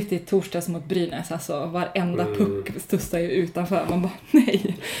jobbigt i torsdags mot Brynäs. Alltså varenda puck studsar ju utanför. Man bara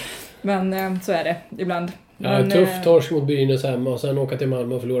nej. Men så är det ibland. Ja, tuff torsk mot Brynäs hemma och sen åka till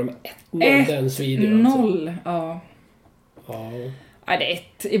Malmö och förlora med 1-0. Den svider 1-0, ja. Ja, det är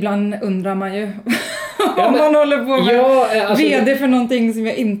ibland undrar man ju om man håller på med vd för någonting som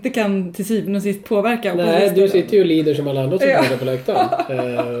jag inte kan till syvende och sist påverka. Nej, du sitter ju och lider som alla andra som är på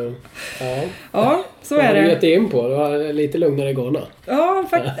läktaren. Ja, så är det. Vad har du gett in på? Det var lite lugnare i Ghana. Ja,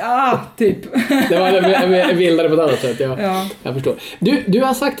 faktiskt. Typ. Det var vildare på ett annat sätt, jag förstår. Du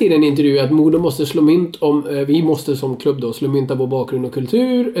har sagt i en intervju att Modo måste slå mynt om, vi måste som klubb då slå mynt av vår bakgrund och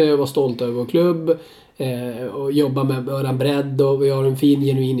kultur, vara stolta över vår klubb. Och jobba med våran bredd och vi har en fin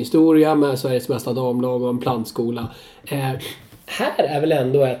genuin historia med Sveriges bästa damlag och en plantskola. här är väl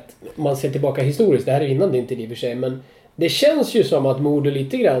ändå om man ser tillbaka historiskt, det här är innan din tid i och för sig, men det känns ju som att Modo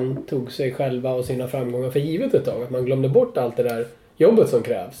lite grann tog sig själva och sina framgångar för givet ett tag. Att man glömde bort allt det där jobbet som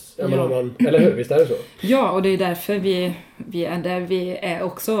krävs. Ja. Eller hur? Visst är det så? Ja, och det är därför vi är där vi är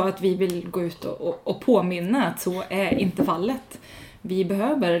också. Att vi vill gå ut och påminna att så är inte fallet. Vi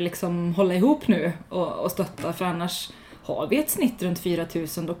behöver liksom hålla ihop nu och stötta, för annars har vi ett snitt runt 4 000,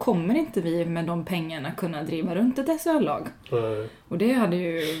 då kommer inte vi med de pengarna kunna driva runt ett SHL-lag. Och det hade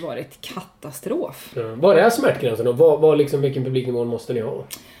ju varit katastrof. Vad är smärtgränsen och vad liksom, vilken publiknivå måste ni ha?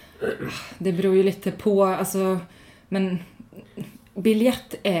 Det beror ju lite på, alltså, men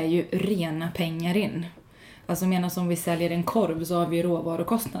biljett är ju rena pengar in. Alltså medan om vi säljer en korv så har vi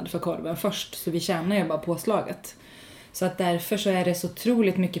råvarukostnad för korven först, så vi tjänar ju bara påslaget. Så att därför så är det så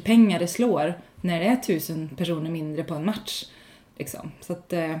otroligt mycket pengar det slår när det är 1000 personer mindre på en match. Liksom. Så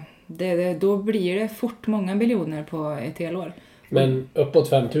att då blir det fort många miljoner på ett helår. Men uppåt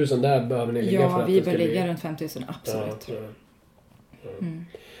 5 000 där behöver ni ligga för att Ja, vi bör ligga runt 5 000, absolut.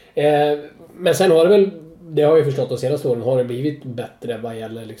 Men sen har det har jag förstått de senaste åren, har det blivit bättre vad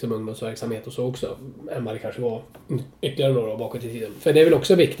gäller liksom ungdomsverksamhet och så också än vad det kanske var ytterligare några år bakåt i tiden. För det är väl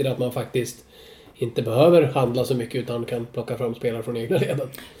också viktigt att man faktiskt inte behöver handla så mycket utan kan plocka fram spelare från egna leden.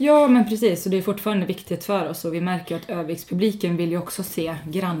 Ja, men precis. Och det är fortfarande viktigt för oss. Och vi märker att Övikspubliken vill ju också se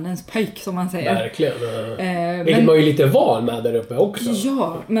grannens pöjk, som man säger. Verkligen. Vilket man är ju lite van med där uppe också.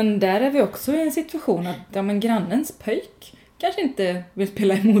 Ja, men där är vi också i en situation att grannens pöjk kanske inte vill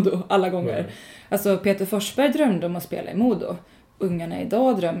spela i Modo alla gånger. Alltså Peter Forsberg drömde om att spela i Modo. Ungarna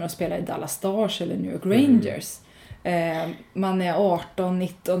idag drömmer om att spela i Dallas Stars eller New York Rangers. Man är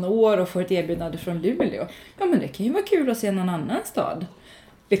 18-19 år och får ett erbjudande från Luleå. Ja, men det kan ju vara kul att se någon annan stad.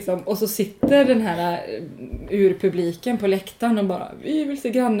 Liksom. Och så sitter den här urpubliken på läktaren och bara, vi vill se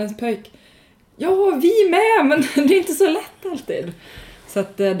grannens pöjk. Ja, vi med, men det är inte så lätt alltid. Så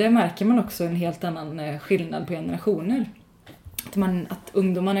att det märker man också en helt annan skillnad på generationer. Att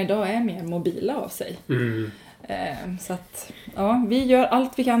ungdomarna idag är mer mobila av sig. Så att, ja, vi gör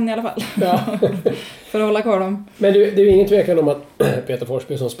allt vi kan i alla fall. Ja. För att hålla kvar dem. Men det är ju ingen tvekan om att Peter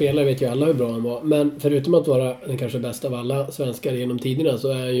Forsberg som spelare vet ju alla hur bra han var. Men förutom att vara den kanske bästa av alla svenskar genom tiderna så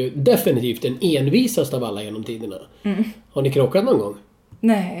är han ju definitivt den envisaste av alla genom tiderna. Har ni krockat någon gång?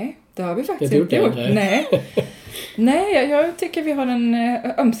 Nej, det har vi faktiskt inte gjort. Nej, jag tycker vi har en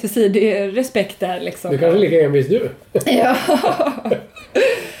ömsesidig respekt där liksom. Du kanske är lika envis du. Ja.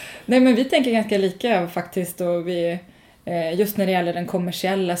 Nej, men vi tänker ganska lika faktiskt, och vi, just när det gäller den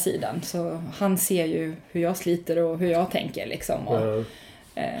kommersiella sidan, så han ser ju hur jag sliter och hur jag tänker liksom. Och,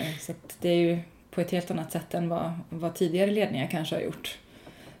 så att det är ju på ett helt annat sätt än vad tidigare ledningar kanske har gjort.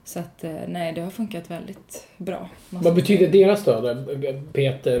 Så att nej, det har funkat väldigt bra. Vad betyder deras stöd?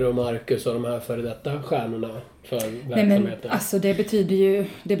 Peter och Marcus och de här före detta stjärnorna för verksamheten? Nej, men alltså det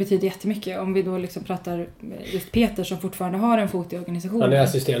betyder jättemycket. Om vi då liksom pratar just Peter som fortfarande har en fot i organisationen. Han är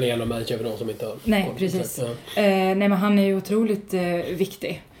assisterande genom manager för de som inte har. Nej, precis. Nej, men han är ju otroligt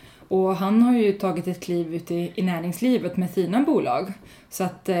viktig. Och han har ju tagit ett kliv ut i näringslivet med sina bolag. Så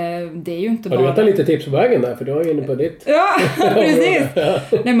att det är ju inte bara... Har du gett lite tips på vägen där? För du har ju inne på ditt. Ja, precis.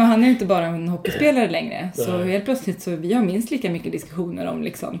 Nej, men han är ju inte bara en hockeyspelare längre. Så helt plötsligt så vi har minst lika mycket diskussioner om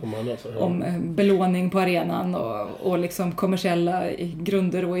liksom... Om belåning på arenan och liksom kommersiella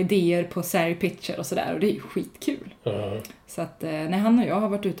grunder och idéer på Sarri Pitcher och sådär. Och det är ju skitkul. Så att nej, han och jag har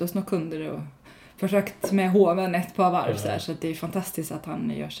varit ute hos några kunder och försökt med hoven ett par varv så här, så att det är fantastiskt att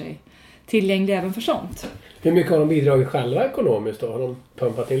han gör sig tillgänglig även för sånt. Hur mycket har de bidragit själva ekonomiskt då? Har de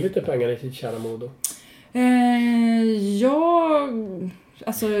pumpat in lite pengar i sitt kära Modo? Ja,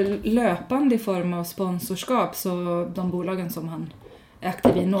 alltså löpande i form av sponsorskap, så de bolagen som han är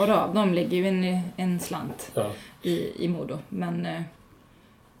aktiv i, några av dem lägger ju en slant i Modo. Men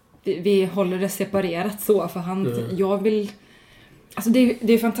vi håller det separerat så, för jag vill... Alltså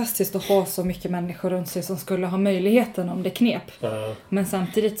det är fantastiskt att ha så mycket människor runt sig som skulle ha möjligheten om det knep. Men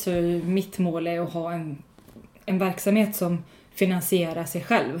samtidigt så är mitt mål att ha en verksamhet som finansierar sig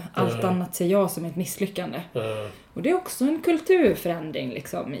själv. Allt annat ser jag som ett misslyckande. Och det är också en kulturförändring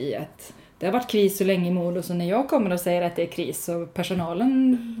liksom, i att det har varit kris så länge i Modo, så när jag kommer och säger att det är kris så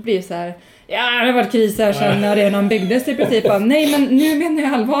personalen blir så här: ja, det har varit kris här sedan arenan byggdes i princip. Nej, men nu menar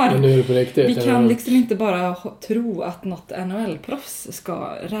jag allvar. Nu är det på riktigt. Vi kan liksom inte bara tro att något NHL-proffs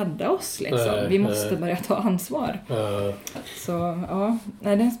ska rädda oss liksom. Vi måste börja ta ansvar. Så ja, det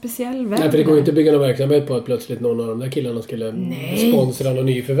är en speciell värld. Nej, för det går inte att bygga någon verksamhet på att plötsligt någon av de där killarna skulle sponsra någon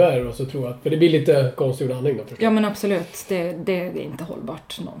nyförvärv och så tro att, för det blir lite konstig blandning då. Ja, men absolut. Det är inte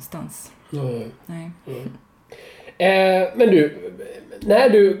hållbart någonstans. Nej. Men du, när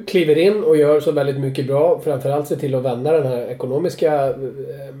du kliver in och gör så väldigt mycket bra, framförallt se till att vända den här ekonomiska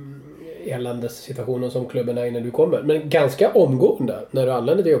eländessituationen som klubben är innan du kommer. Men ganska omgående när du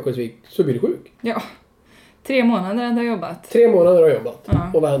anländer till Örnsköldsvik så blir du sjuk. Ja, 3 månader hade jag jobbat. 3 månader har jag jobbat.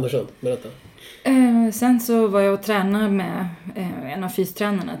 Ja. Och vad händer sen? Berätta. Sen så var jag och tränade med en av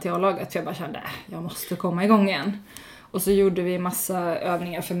fystränarna till A-laget. För jag bara kände, jag måste komma igång igen. Och så gjorde vi massa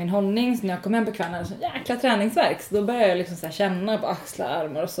övningar för min hållning. Så när jag kom hem på kvällen hade jag så jäkla träningsvärk. Så då började jag liksom så här känna på axlar och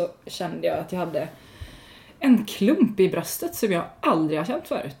armar. Och så kände jag att jag hade en klump i bröstet som jag aldrig har känt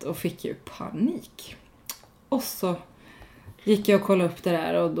förut. Och fick ju panik. Och så gick jag och kollade upp det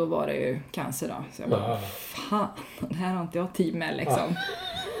där och då var det ju cancer då. Så jag bara, fan, det här har inte jag tid med liksom.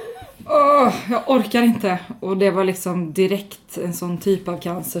 Jag orkar inte. Och det var liksom direkt en sån typ av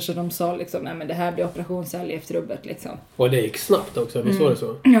cancer så de sa liksom, nej men det här blir operationscell efter rubbet liksom. Och det gick snabbt också, visst var det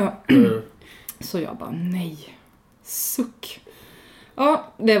så? Ja. Så jag bara, nej. Suck. Ja,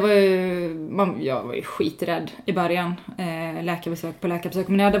 det var ju, jag var ju skiträdd i början. Läkarbesök på läkarbesök.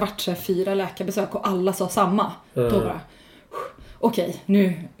 Men jag hade varit så här 4 läkarbesök och alla sa samma. Då bara, okej,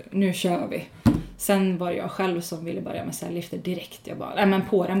 nu kör vi. Sen var jag själv som ville börja med cellgifter direkt. Jag bara, nej men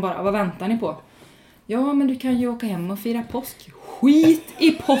på den bara, vad väntar ni på? Ja, men du kan ju åka hem och fira påsk. Skit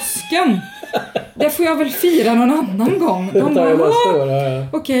i påsken! Det får jag väl fira någon annan gång. De bara,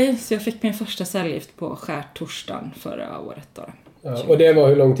 okej, så jag fick min första cellgift på skärtorsdagen förra året då. Ja, och det var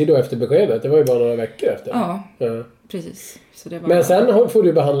hur lång tid då efter beskedet? Det var ju bara några veckor efter. Ja. Precis. Så det var men sen får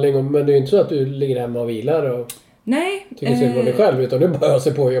du behandling, men det är ju inte så att du ligger hemma och vilar och... Nej. Tycker synd om dig själv, utan du bara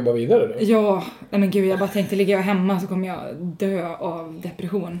öser på och jobba vidare då? Ja, nej men gud, jag bara tänkte ligger jag hemma så kommer jag dö av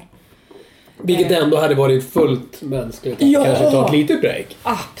depression. Vilket ändå hade varit fullt mänskligt att kanske ta ett litet break.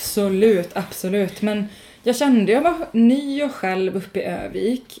 Absolut. Men jag kände jag var ny och själv uppe i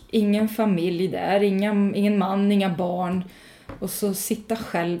Övik. Ingen familj där, ingen man, inga barn. Och så sitta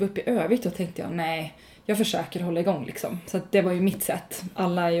själv uppe i Övik, då tänkte jag, nej, jag försöker hålla igång liksom. Så att det var ju mitt sätt.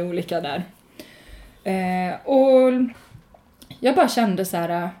 Alla är olika där. Och jag bara kände så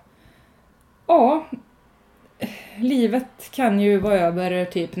här, livet kan ju vara över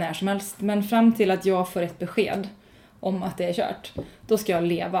typ när som helst, men fram till att jag får ett besked om att det är kört, då ska jag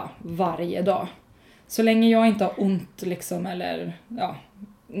leva varje dag. Så länge jag inte har ont liksom, eller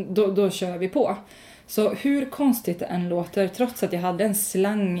då kör vi på. Så hur konstigt det än låter, trots att jag hade en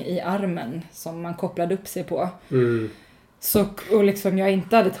slang i armen som man kopplade upp sig på. Så, och liksom jag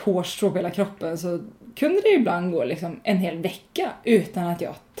inte hade ett hårstrå på hela kroppen, så kunde det ibland gå liksom en hel vecka utan att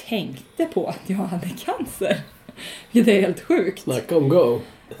jag tänkte på att jag hade cancer. Det är helt sjukt. Snacka om go.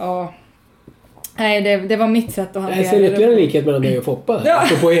 Ja. Nej, det var mitt sätt att hantera det. Jag ser ytterligare en likhet mellan dig och Foppa här. Ja.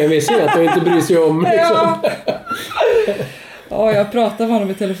 På EMVC, att du inte bryr sig om liksom. Ja, jag pratade med honom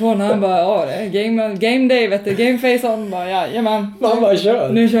i telefon och han bara, det är game day, vet du, game face on. Bara, jajamän. Man bara kör.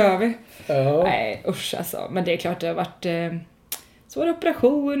 Nu kör vi. Ja. Nej, usch alltså. Men det är klart det har varit... Så var det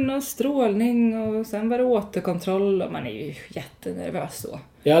operation och strålning och sen var det återkontroll och man är ju jättenervös då.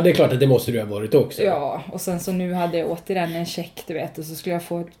 Ja, det är klart att det måste du ha varit också. Ja, och sen så nu hade jag återigen en check, du vet, och så skulle jag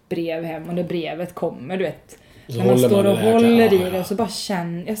få ett brev hem och det brevet kommer, du vet. När man står och håller i det och så bara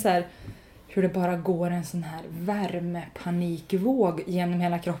känner jag så här hur det bara går en sån här värmepanikvåg genom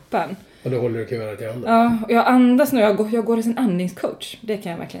hela kroppen. Och då håller du kuvertet i handen. Ja, och jag andas nu, jag går hos en andningscoach. Det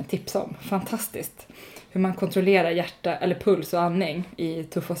kan jag verkligen tipsa om. Fantastiskt. Hur man kontrollerar hjärta eller puls och andning i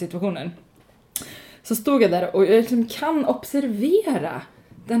tuffa situationer. Så stod jag där och jag liksom kan observera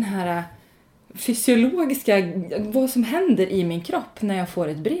den här fysiologiska, vad som händer i min kropp när jag får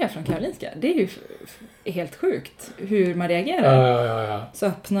ett brev från Karolinska. Det är ju helt sjukt hur man reagerar. Ja. Så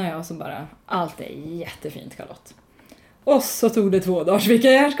öppnar jag och så bara, allt är jättefint, Charlotte. Och så tog det 2 dagar så fick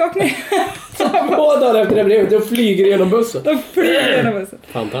jag hjärnskakning. 2 dagar efter det brevet, då flyger genom bussen.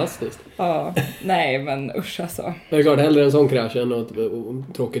 Fantastiskt. Ja, nej men usch alltså. Det är klart, hellre en sån krasch än något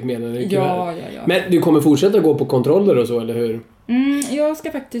tråkigt meddelande. Ja. Men du kommer fortsätta gå på kontroller och så, eller hur? Jag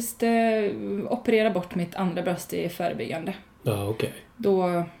ska faktiskt operera bort mitt andra bröst i förebyggande. Ja, okej.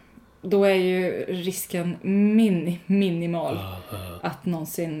 Då är ju risken minimal att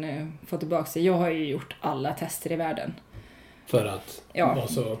någonsin få tillbaka sig. Jag har ju gjort alla tester i världen. För att?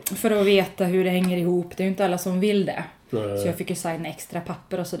 För att veta hur det hänger ihop. Det är ju inte alla som vill det. Nej. Så jag fick ju signa extra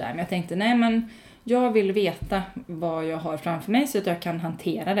papper och sådär. Men jag tänkte, nej men jag vill veta vad jag har framför mig så att jag kan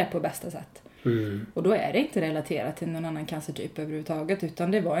hantera det på bästa sätt. Och då är det inte relaterat till någon annan cancertyp överhuvudtaget,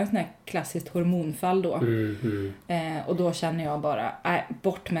 utan det var en sån här klassiskt hormonfall då. Och då känner jag bara,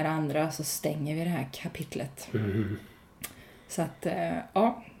 bort med det andra så stänger vi det här kapitlet. Så att,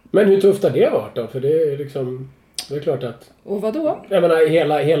 ja. Men hur tufft har det varit då? För det är liksom... Det är klart att... Och vad då? Jag menar,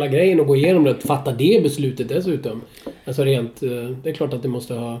 hela grejen att gå igenom det, att fatta det beslutet dessutom. Alltså rent... Det är klart att du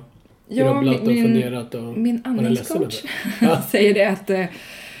måste ha grubblat och funderat och... Min andningscoach säger det att...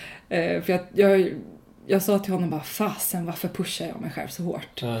 För jag sa till honom bara, fasen, varför pushar jag mig själv så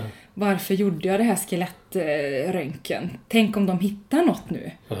hårt? Ja. Varför gjorde jag det här skelettröntgen? Tänk om de hittar något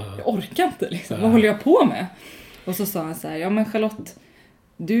nu. Ja. Jag orkar inte liksom. Vad håller jag på med? Och så sa han så här, ja men Charlotte,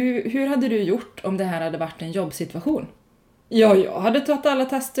 hur hade du gjort om det här hade varit en jobbsituation? Ja, jag hade tagit alla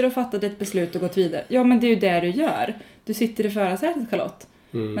tester och fattat ett beslut och gått vidare. Ja, men det är ju det du gör. Du sitter i förarsätet, Charlotte.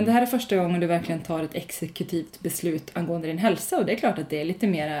 Men det här är första gången du verkligen tar ett exekutivt beslut angående din hälsa. Och det är klart att det är lite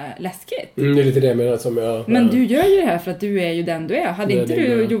mer läskigt. Det är lite det jag menar som jag... Men du gör ju det här för att du är ju den du är. Hade inte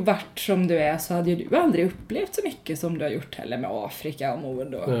du varit som du är så hade ju du aldrig upplevt så mycket som du har gjort heller med Afrika och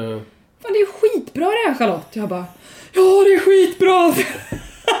mord. Och... Fan, det är skitbra det här, Charlotte. Jag bara, ja det är skitbra.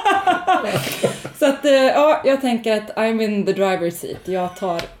 Så att ja, jag tänker att I'm in the driver's seat. Jag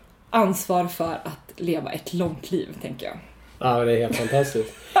tar ansvar för att leva ett långt liv, tänker jag. Ja, det är helt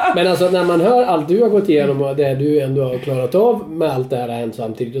fantastiskt. Men alltså när man hör allt du har gått igenom och det du ändå har klarat av med allt det här hänt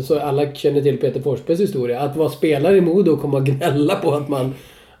samtidigt, så alla känner till Peter Forsbergs historia. Att vara spelare i Modo och komma och gnälla på att man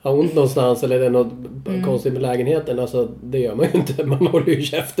har ont någonstans eller det är något konstigt med lägenheten. Alltså det gör man ju inte. Man håller ju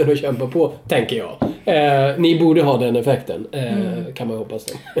käften och kämpar på, tänker jag. Ni borde ha den effekten, kan man ju hoppas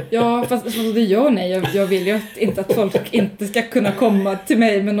det. Ja, fast det gör nej. Jag vill ju inte att folk inte ska kunna komma till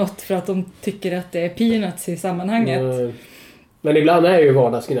mig med något för att de tycker att det är peanuts i sammanhanget. Men ibland är ju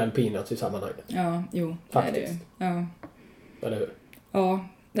vardagsgnäll peanuts i sammanhanget. Ja, jo. Faktiskt. Det är det ju. Ja. Eller hur? Ja,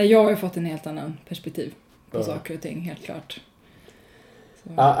 jag har ju fått en helt annan perspektiv på saker och ting, helt klart. Så.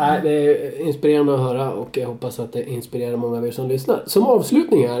 Ja, det är inspirerande att höra och jag hoppas att det inspirerar många av er som lyssnar. Som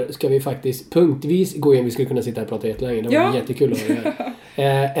avslutning här ska vi faktiskt punktvis gå in. Vi skulle kunna sitta här och prata jättelänge. Det var jättekul att höra det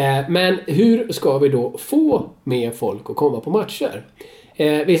här. Men hur ska vi då få med folk att komma på matcher?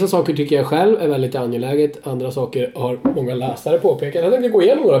 Vissa saker tycker jag själv är väldigt angeläget. Andra saker har många läsare påpekat. Jag tänkte gå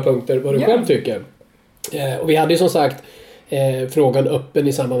igenom några punkter vad du själv tycker. Och vi hade ju som sagt frågan öppen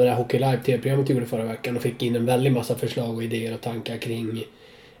i samband med det här Hockey Live TV-programmet vi gjorde förra veckan och fick in en väldigt massa förslag och idéer och tankar kring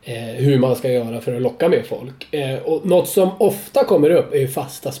hur man ska göra för att locka med folk. Och något som ofta kommer upp är ju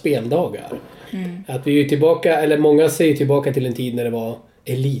fasta speldagar. Att vi är tillbaka, eller många säger tillbaka till en tid när det var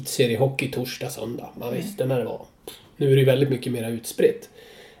elitseriehockey torsdag, söndag. Man visste när det var. Nu är det väldigt mycket mer utspritt.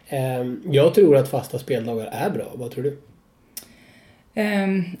 Jag tror att fasta speldagar är bra. Vad tror du?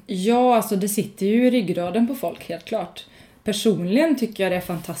 Ja, alltså det sitter ju i ryggraden på folk, helt klart. Personligen tycker jag det är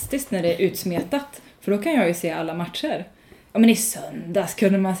fantastiskt när det är utsmetat. För då kan jag ju se alla matcher. Ja, men i söndags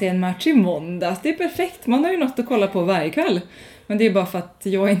kunde man se en match i måndags. Det är perfekt. Man har ju något att kolla på varje kväll. Men det är bara för att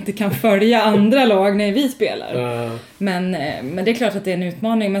jag inte kan följa andra lag när vi spelar. Men det är klart att det är en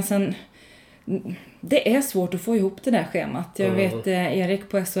utmaning. Men sen... Det är svårt att få ihop det där schemat. Jag vet Erik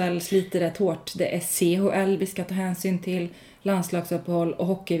på SHL sliter rätt hårt. Det är CHL vi ska ta hänsyn till, landslagsuppehåll och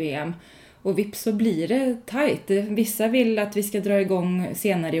hockey-VM. Och vips så blir det tajt. Vissa vill att vi ska dra igång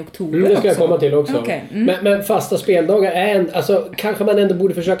senare i oktober det ska jag komma till också. Okay. Men fasta speldagar är alltså kanske man ändå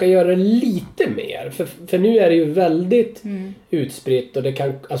borde försöka göra det lite mer. För nu är det ju väldigt utspritt och det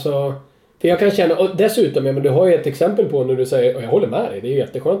kan, alltså... För jag kan känna, och dessutom, men du har ju ett exempel på när du säger, och jag håller med dig, det är ju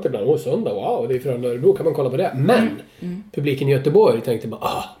jätteskönt ibland, söndag, wow, det är från Örebro, kan man kolla på det. Men publiken i Göteborg tänkte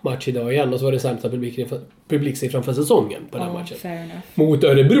bara, match idag igen, och så var det sämsta publiksiffran för säsongen på den matchen. Mot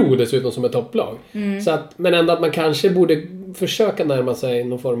Örebro dessutom som ett topplag. Så att, men ändå att man kanske borde försöka närma sig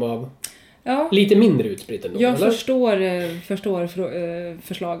någon form av lite mindre utspritt ändå. Jag förstår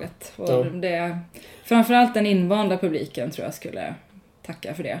förslaget. Och det, framförallt den invanda publiken tror jag skulle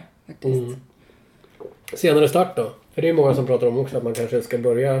tacka för det. Senare start då? För det är många som pratar om också att man kanske ska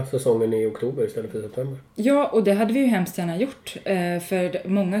börja säsongen i oktober istället för september. Ja, och det hade vi ju hemskt gärna gjort. För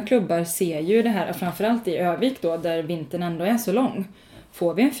många klubbar ser ju det här, framförallt i Övik då, där vintern ändå är så lång.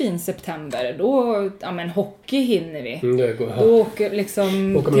 Får vi en fin september, då, ja men hockey hinner vi. Då åker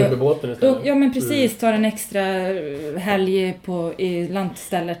liksom... Åker man upp i båten istället. Ja men precis, tar en extra helg i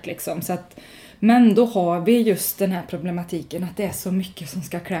landstället liksom, så att... Men då har vi just den här problematiken att det är så mycket som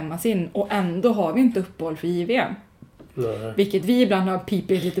ska klämmas in. Och ändå har vi inte uppehåll för JVM. Nej. Vilket vi ibland har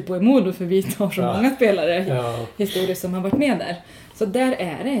pipit lite på i Modo för vi har så många spelare historiskt som har varit med där. Så där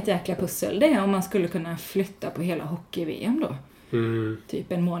är det ett jäkla pussel. Det är om man skulle kunna flytta på hela hockey-VM då.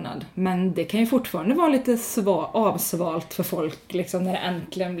 Typ en månad. Men det kan ju fortfarande vara lite avsvalt för folk liksom, när det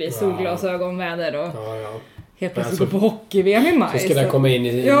äntligen blir solglasögonväder och... Helt plötsligt gå på hockey-VM i maj. Så ska det komma in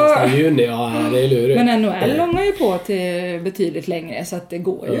i nästa juni. Ja, det är lurigt. Men NHL långar ju på till betydligt längre så att det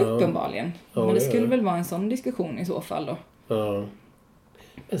går ju uppenbarligen. Men det skulle väl vara en sån diskussion i så fall då. Ja.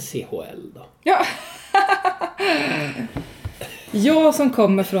 Men CHL då? Ja. Jag som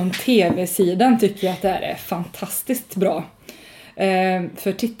kommer från tv-sidan tycker att det här är fantastiskt bra.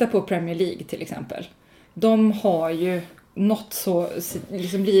 För titta på Premier League till exempel. De har ju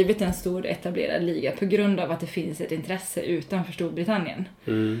liksom blivit en stor etablerad liga på grund av att det finns ett intresse utanför Storbritannien.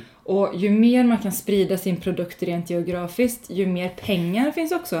 Och ju mer man kan sprida sin produkt rent geografiskt, ju mer pengar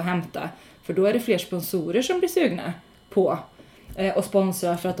finns också att hämta. För då är det fler sponsorer som blir sugna på och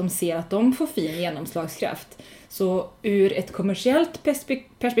sponsrar för att de ser att de får fin genomslagskraft. Så ur ett kommersiellt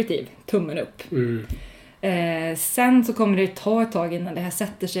perspektiv, tummen upp. Sen så kommer det ta ett tag innan det här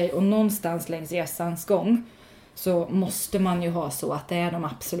sätter sig, och någonstans längs resans gång så måste man ju ha så att det är de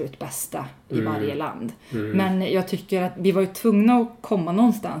absolut bästa i varje land. Men jag tycker att vi var ju tvungna att komma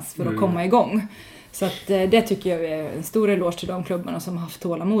någonstans för att komma igång. Så att det tycker jag är en stor eloge till de klubbarna som har haft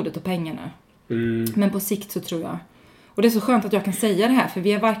tålamodet och pengarna. Men på sikt så tror jag. Och det är så skönt att jag kan säga det här, för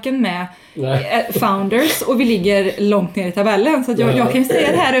vi är varken med founders och vi ligger långt ner i tabellen. Så att jag kan ju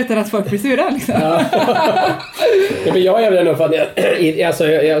säga det här utan att folk blir sura. Liksom. Ja, men jag är väl nog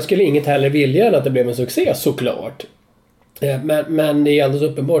jag skulle inget hellre vilja än att det blev en succé, såklart. Men det är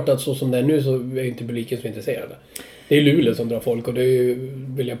alldeles uppenbart att så som det är nu så är inte publiken så intresserade. Det är Luleå som drar folk, och det är ju,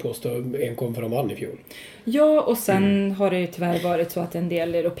 vill jag påstå, enkom för de vann i fjol. Ja, och sen har det ju tyvärr varit så att en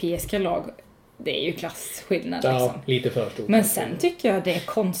del europeiska lag, det är ju klassskillnad liksom. Ja, lite för stort. Men sen tycker jag det är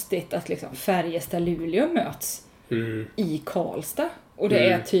konstigt att liksom Färjestad-Luleå möts i Karlstad. Och det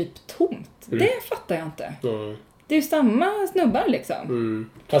är typ tomt. Det fattar jag inte. Det är ju samma snubbar liksom.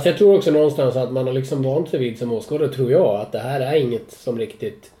 Fast jag tror också någonstans att man har liksom vant sig vid som åskådare, tror jag, att det här är inget som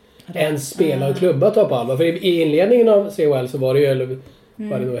riktigt ens spelar och klubbar tar på allvar. För i inledningen av CHL så var det ju, eller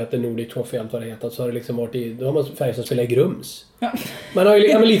vad det då hette, Nordic Trophy, allt vad det heter, så har det liksom varit då har man Färjestad spelat i Grums. Man har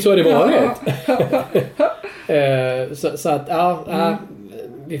ju lite så har det varit. Så att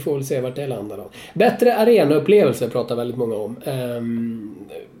vi får väl se vart det landar då. Bättre arenaupplevelse pratar väldigt många om.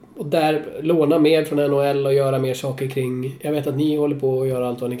 Och där låna mer från NHL och göra mer saker kring. Jag vet att ni håller på att göra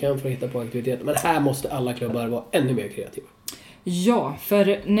allt vad ni kan för att hitta på aktiviteter. Men här måste alla klubbar vara ännu mer kreativa. Ja,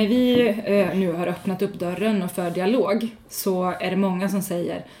 för när vi nu har öppnat upp dörren och för dialog, så är det många som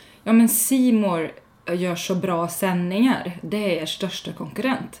säger, ja men C More gör så bra sändningar, det är er största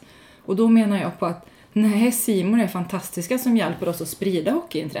konkurrent. Och då menar jag på att nej, C More är fantastiska som hjälper oss att sprida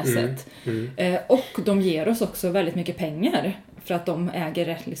hockeyintresset. Och de ger oss också väldigt mycket pengar för att de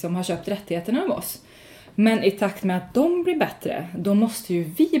har köpt rättigheterna av oss. Men i takt med att de blir bättre, då måste ju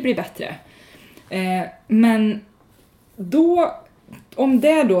vi bli bättre. Men då, om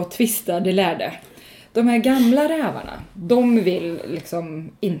det då tvistar det lärde. De här gamla rävarna, de vill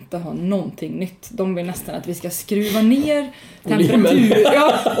liksom inte ha någonting nytt. De vill nästan att vi ska skruva ner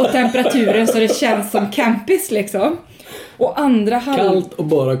temperaturen så det känns som campis liksom. Och andra kallt och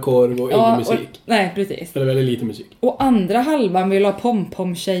bara korv och ingen musik. Nej, precis. Eller väldigt lite musik. Och andra halvan vill ha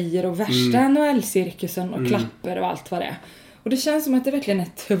pom-pom-tjejer och värsta NHL-cirkusen och klapper och allt vad det är. Och det känns som att det verkligen är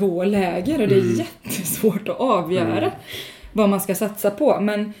två läger och det är jättesvårt att avgöra vad man ska satsa på.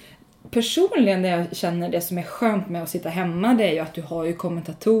 Men personligen, det jag känner det som är skönt med att sitta hemma, det är ju att du har ju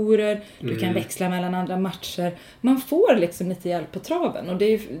kommentatorer, du kan växla mellan andra matcher. Man får liksom lite hjälp på traven, och det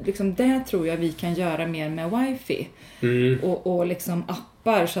är liksom det tror jag vi kan göra mer med wifi. Och liksom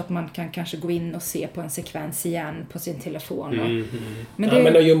appar så att man kan kanske gå in och se på en sekvens igen på sin telefon. Men det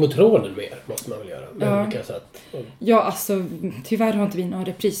använder jumbotronen mer, måste man väl göra med olika sätt. Ja, alltså tyvärr har inte vi någon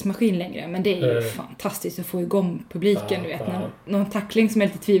reprismaskin längre, men det är ju fantastiskt att få igång publiken, du vet, någon tackling som är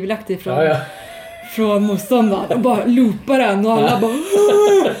lite tvivelaktig från motståndaren och bara loopar den och alla bara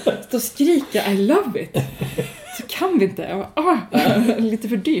stå och skrika I love it. Så kan vi inte. Lite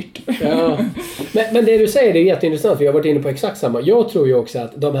för dyrt. Ja. Men det du säger är jätteintressant. Vi har varit inne på exakt samma. Jag tror ju också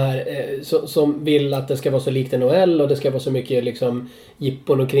att de här som vill att det ska vara så likt NHL och det ska vara så mycket liksom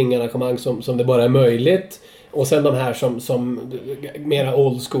jippon och kringarrangemang som det bara är möjligt. Och sen de här som mera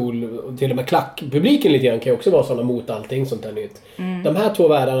old school, till och med klackpubliken lite grann kan ju också vara sådana mot allting sånt där nytt. De här två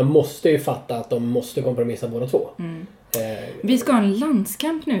världarna måste ju fatta att de måste kompromissa båda två. Vi ska ha en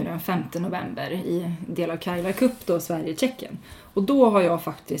landskamp nu den 5 november i del av Karjala Cup då, Sverige-Tjeckien. Och då har jag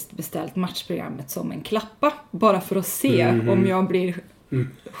faktiskt beställt matchprogrammet som en klappa, bara för att se om jag blir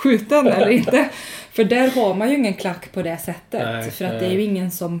skjuten eller inte. För där har man ju ingen klack på det sättet. För att det är ju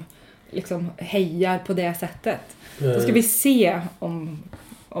ingen som liksom hejar på det sättet. Då ska vi se om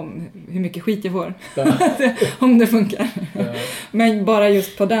hur mycket skit jag får. Om det funkar. Men bara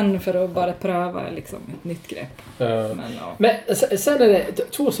just på den för att bara pröva liksom ett nytt grepp. Men sen är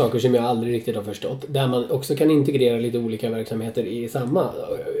det två saker som jag aldrig riktigt har förstått. Där man också kan integrera lite olika verksamheter i samma.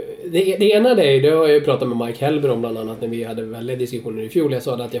 det ena det har jag ju pratat med Mike Hellberg om bland annat när vi hade väldigt diskussioner i fjol. Jag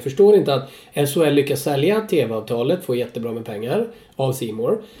sa att jag förstår inte att SHL lyckas sälja TV-avtalet, få jättebra med pengar av C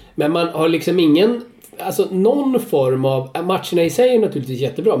More. Men man har liksom ingen, alltså någon form av, matcherna i sig är naturligtvis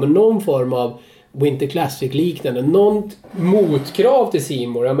jättebra, men någon form av Winter Classic-liknande, något motkrav till C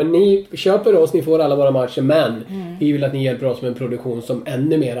More. Ja, men ni köper oss, ni får alla våra matcher, men vi vill att ni hjälper oss med en produktion som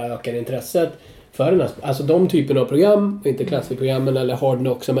ännu mer ökar intresset för den här, alltså de typen av program, inte Classic-programmen eller Hard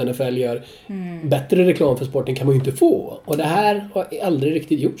Knock som NFL gör, bättre reklam för sporten kan man ju inte få. Och det här har aldrig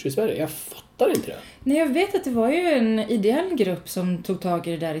riktigt gjorts i Sverige. Jag fattar inte det. Nej, jag vet att det var ju en ideell grupp som tog tag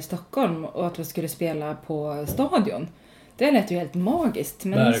i det där i Stockholm och att vi skulle spela på stadion. Det lät ju helt magiskt,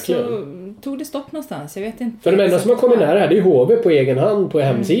 men verkligen. Så tog det stopp någonstans, jag vet inte. För de enda som har kommit nära här, det är HV på egen hand på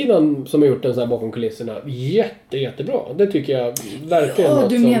hemsidan som har gjort den så här bakom kulisserna. Jättebra, det tycker jag verkligen. Ja,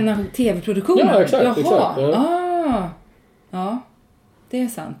 du menar tv-produktionen? Ja, exakt. Jaha. Exakt, Ja, det är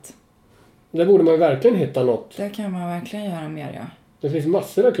sant. Där borde man ju verkligen hitta något. Där kan man verkligen göra mer, ja. Det finns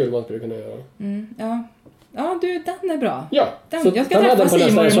massor av kul man skulle kunna göra. Ja. Ja, du, den är bra. Ja, jag ska träffa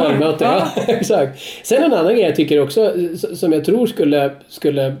Simon imorgon. Ja, exakt. Sen en annan grej jag tycker också, som jag tror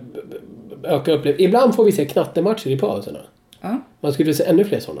skulle öka upplevelsen. Ibland får vi se knattematcher i pauserna. Ja. Man skulle se ännu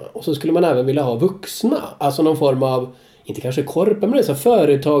fler sådana. Och så skulle man även vilja ha vuxna. Alltså någon form av, inte kanske korpen, men det är så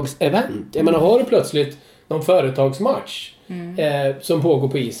företagsevent. Jag menar, har du plötsligt någon företagsmatch som pågår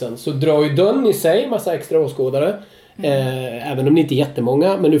på isen, så drar ju den i sig massa extra åskådare. Även om det inte är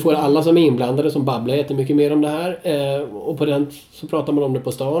jättemånga, men du får alla som är inblandade som babblar jättemycket mer om det här, och på den så pratar man om det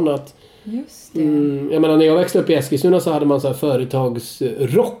på stan att just det. Jag menar, när jag växte upp i Eskilstuna så hade man så här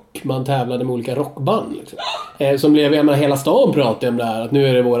företagsrock, man tävlade med olika rockband liksom. Som blev, jag menar, hela stan pratade om det här, att nu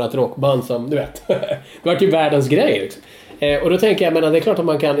är det vårat rockband som, du vet, det var ju världens grej liksom. Och då tänker jag, men det är klart att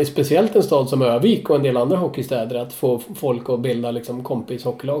man kan, speciellt en stad som Övik och en del andra hockeystäder, att få folk att bilda liksom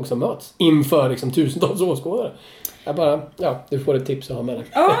kompishockeylag som möts inför liksom tusentals åskådare. Jag bara, du får ett tips att ha med det.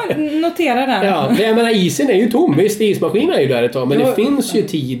 Ja, notera det. Ja, jag menar, isen är ju tom. Visst, ismaskinen är ju där ett tag. Men det finns ju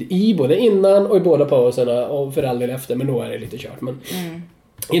tid i både innan och i båda pauserna. Och för all del efter, men då är det lite kört. Men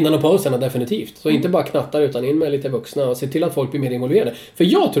innan och pauserna definitivt. Så inte bara knattar utan in med lite vuxna. Och se till att folk blir mer involverade. För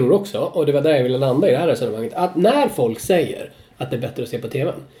jag tror också, och det var där jag ville landa i det här resonemanget, att när folk säger att det är bättre att se på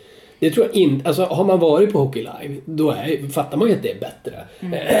tvn. Det tror jag inte, alltså har man varit på Hockey Live, då fattar man ju att det är bättre.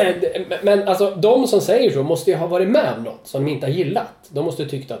 Men alltså de som säger så måste ju ha varit med om något som de inte har gillat. De måste ha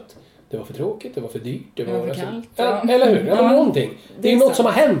tyckt att det var för tråkigt, det var för dyrt, det var för kallt. Eller hur? Ja, någonting. Det är ju något som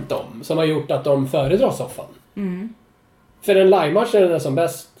har hänt dem som har gjort att de föredrar soffan. För en live-match är det som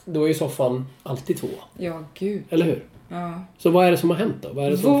bäst, då är ju soffan alltid 2. Ja, gud. Eller hur? Ja. Så vad är det som har hänt då? Vad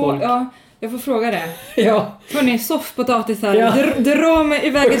är det som folk... Ja, jag får fråga det. Ja. Hörrni, soffpotatisar, dra mig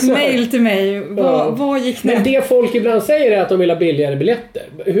iväg ett mejl till mig. Vad gick det? Men det folk ibland säger är att de vill ha billigare biljetter.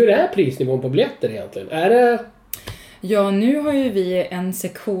 Hur är prisnivån på biljetter egentligen? Är det... Ja, nu har ju vi en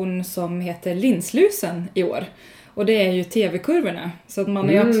sektion som heter Linslusen i år. Och det är ju tv-kurvorna. Så att man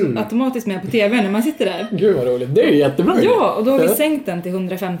är automatiskt med på tv när man sitter där. Gud vad roligt, det är ju jättebra. Ja, och då har vi sänkt den till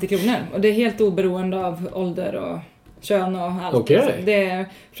 150 kronor. Och det är helt oberoende av ålder och kön och allt. Okay. Det är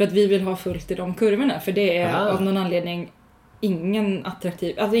för att vi vill ha fullt i de kurvorna. För det är av någon anledning ingen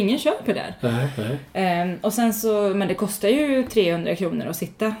attraktiv, alltså ingen köper där. Och sen så, men det kostar ju 300 kronor att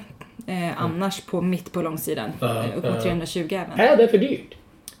sitta annars mitt på långsidan. Upp mot 320 även. Det är för dyrt.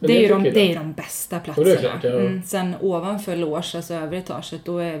 Det är de bästa platserna. Det är klart, sen ovanför loge, alltså övre etaget,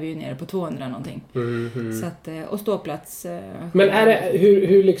 då är vi ju nere på 200 någonting. Så att, och ståplats. Men är det,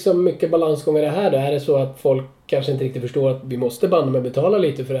 hur liksom mycket balansgång är det här då? Är det så att folk kanske inte riktigt förstår att vi måste banda med betala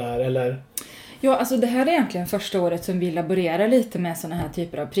lite för det här, eller? Ja, alltså det här är egentligen första året som vi laborerar lite med såna här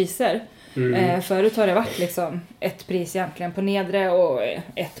typer av priser. Förut har det varit liksom ett pris egentligen på nedre och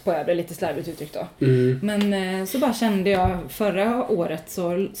ett på övre, lite slarvigt uttryckt då. Men så bara kände jag förra året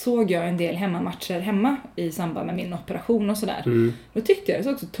så såg jag en del hemmamatcher hemma i samband med min operation och sådär. Då tyckte jag det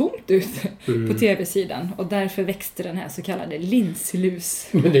såg också tomt ut på tv-sidan och därför växte den här så kallade linslus.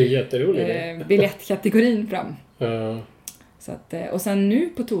 Men det är jätteroligt. Biljettkategorin fram. Så att, och sen nu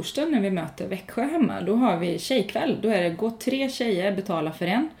på torsdag när vi möter Växjö hemma, då har vi tjejkväll. Då är det gå 3 tjejer, betala för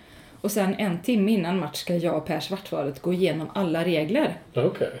en. Och sen 1 timme innan match ska jag och Per Svartvalet gå igenom alla regler.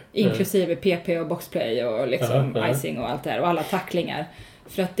 Inklusive PP och boxplay och liksom icing och allt det här. Och alla tacklingar.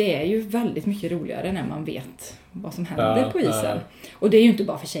 För att det är ju väldigt mycket roligare när man vet vad som händer på isen. Och det är ju inte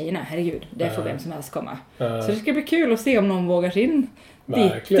bara för tjejerna, herregud. Det får vem som helst komma. Så det ska bli kul att se om någon vågar in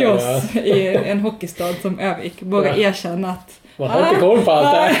dit till oss i en hockeystad som Övik. Vågar erkänna att man har inte koll på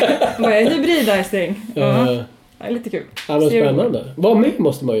allt det här. Vad är hybrid-icing? Det är lite kul. Ja, men spännande. Vad mer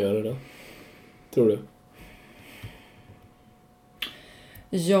måste man göra då? Tror du?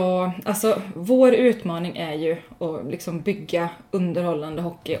 Ja, alltså vår utmaning är ju att liksom bygga underhållande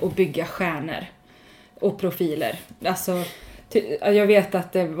hockey och bygga stjärnor och profiler. Alltså, jag vet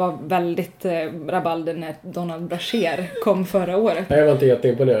att det var väldigt rabalder när Donald Brashear kom förra året. Jag var inte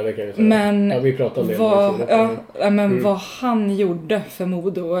jätteimponerad, kan jag säga. Men vi pratade om det. Vad han gjorde för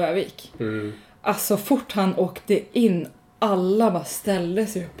Modo och Övik. Alltså fort han åkte in, alla bara ställde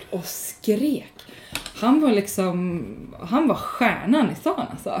sig upp och skrek. Han var stjärnan i stan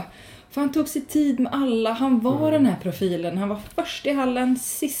alltså. För han tog sig tid med alla. Han var den här profilen. Han var först i hallen,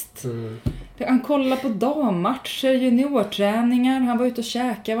 sist. Han kollade på dammatcher, juniorträningar. Han var ute och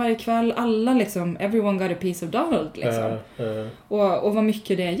käkade varje kväll. Alla liksom, everyone got a piece of Donald liksom. Och vad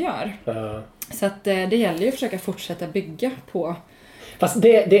mycket det gör. Så att det gäller ju att försöka fortsätta bygga på. Fast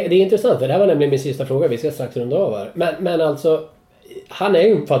det är intressant. Det här var nämligen min sista fråga. Vi ska strax runda av här. Men alltså, han är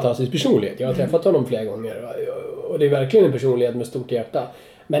ju en fantastisk personlighet. Jag har träffat honom flera gånger. Och det är verkligen en personlighet med stort hjärta.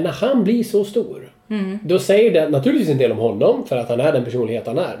 Men när han blir så stor, då säger det naturligtvis en del om honom, för att han är den personlighet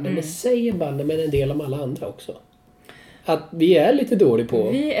han är. Men det säger bara med en del om alla andra också. Att vi är lite dåliga på...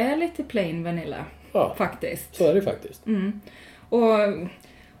 Vi är lite plain vanilla, faktiskt. Så är det faktiskt.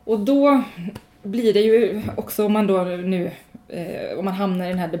 Och då blir det ju också, om man då nu, om man hamnar i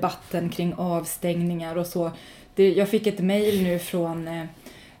den här debatten kring avstängningar och så. Jag fick ett mejl nu från...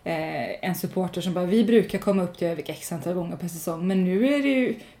 en supporter som bara, vi brukar komma upp till Övik x antal gånger per säsong, men nu är det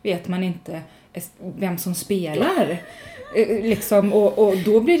ju, vet man inte vem som spelar liksom, och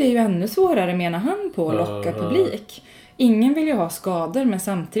då blir det ju ännu svårare, menar han, på att locka publik. Ingen vill ju ha skador, men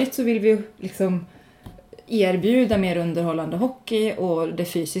samtidigt så vill vi ju liksom erbjuda mer underhållande hockey, och det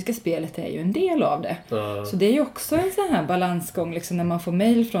fysiska spelet är ju en del av det. Så det är ju också en sån här balansgång liksom, när man får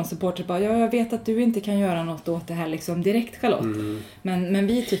mejl från supporter bara, jag vet att du inte kan göra något åt det här liksom direkt, Charlotte. Men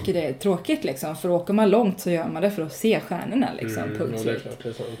vi tycker det är tråkigt liksom, för åker man långt så gör man det för att se stjärnorna liksom, punkt slut.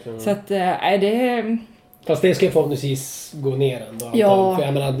 Så att det är... Fast det ska ju förhoppningsvis gå ner ändå. Ja. För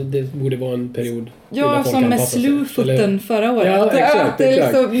jag menar, det borde vara en period. Ja, som med slowfooten förra året. Ja, exakt.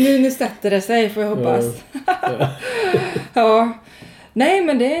 Liksom, nu sätter det sig, får jag hoppas. Ja. Nej,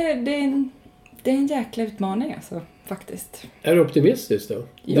 men det är en jäkla utmaning alltså, faktiskt. Är du optimistisk då?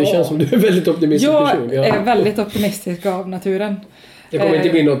 Ja. Det känns som du är väldigt optimistisk person. Jag är väldigt optimistisk av naturen. Det kommer inte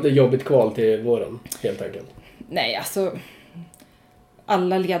bli något jobbigt kval till våren, helt enkelt. Nej, alltså...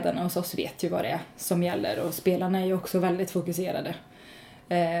 Alla ledarna hos oss vet ju vad det är som gäller, och spelarna är ju också väldigt fokuserade.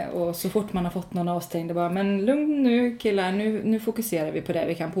 Och så fort man har fått någon avstängd, bara, men lugn nu killar, nu fokuserar vi på det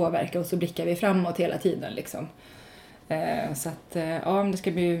vi kan påverka, och så blickar vi framåt hela tiden liksom. Så att det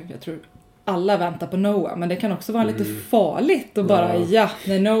ska bli, jag tror alla väntar på Noah, men det kan också vara lite farligt och bara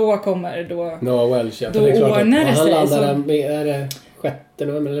när Noah kommer då Noah Welch, då ordnar det sig. Han landar, är det 6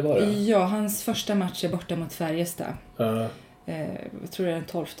 november eller vad det? Ja, hans första match är borta mot Färjestad. Jag tror det är den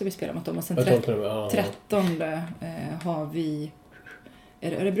 12 vi spelar mot dem, och sen 13 har vi,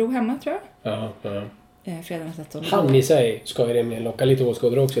 är det Örebro hemma, tror jag. Fredag den 13. Han i sig ska ju rimligen locka lite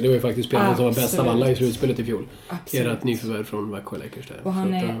åskådare också. Det var ju faktiskt spelaren som var bäst av alla i slutspelet i fjol. Ert nyförvärv från Växjö Lakers där. Och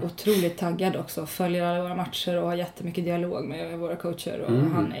han är otroligt taggad också. Följer alla våra matcher och har jättemycket dialog med våra coacher. Och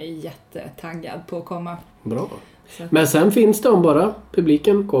han är jättetaggad på att komma. Bra. Men sen finns det, om bara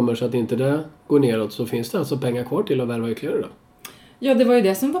publiken kommer så att inte det går neråt, så finns det alltså pengar kvar till att värva ytterligare då? Ja, det var ju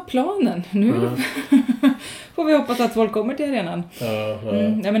det som var planen. Nu får vi hoppas att folk kommer till arenan.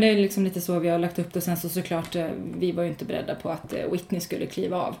 Ja, men det är liksom lite så vi har lagt upp det. Sen så såklart, vi var ju inte beredda på att Whitney skulle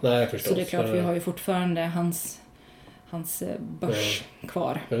kliva av. Nej, förstås. Så det är klart, vi har ju fortfarande hans börs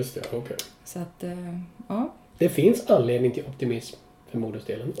kvar. Just det, okej. Så att, ja. Det finns anledning till optimism för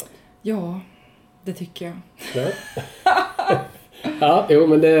Modostelen då? Ja, det tycker jag. Ja,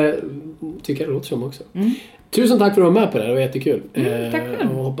 men det tycker jag låter som också. Tusen tack för att du var med på det, det var jättekul. Tack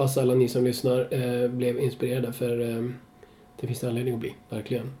själv. Och hoppas alla ni som lyssnar blev inspirerade, för det finns en anledning att bli,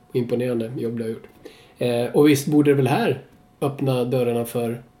 verkligen. Imponerande jobb du har gjort. Och visst borde det väl här öppna dörrarna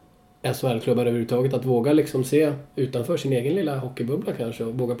för SHL-klubbar överhuvudtaget att våga liksom se utanför sin egen lilla hockeybubbla kanske,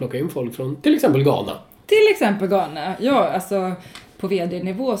 och våga plocka in folk från till exempel Ghana. Ja, alltså på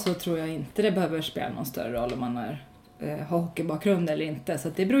vd-nivå så tror jag inte det behöver spela någon större roll om man har hockeybakgrund eller inte. Så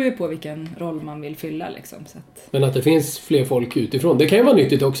att det beror ju på vilken roll man vill fylla liksom. Så att... Men att det finns fler folk utifrån, det kan ju vara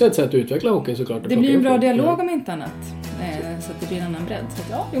nyttigt också, ett sätt att utveckla hockeyn såklart. Det blir ju en bra dialog om inte annat. Så att det blir en annan bredd.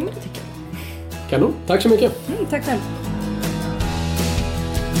 Så att, men det tycker jag. Kanon, tack så mycket. Tack själv.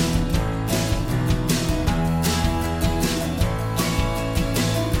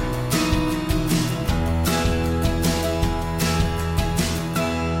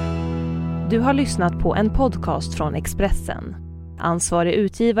 Du har lyssnat på en podcast från Expressen. Ansvarig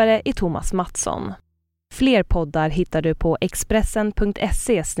utgivare är Thomas Mattsson. Fler poddar hittar du på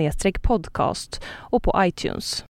expressen.se/podcast och på iTunes.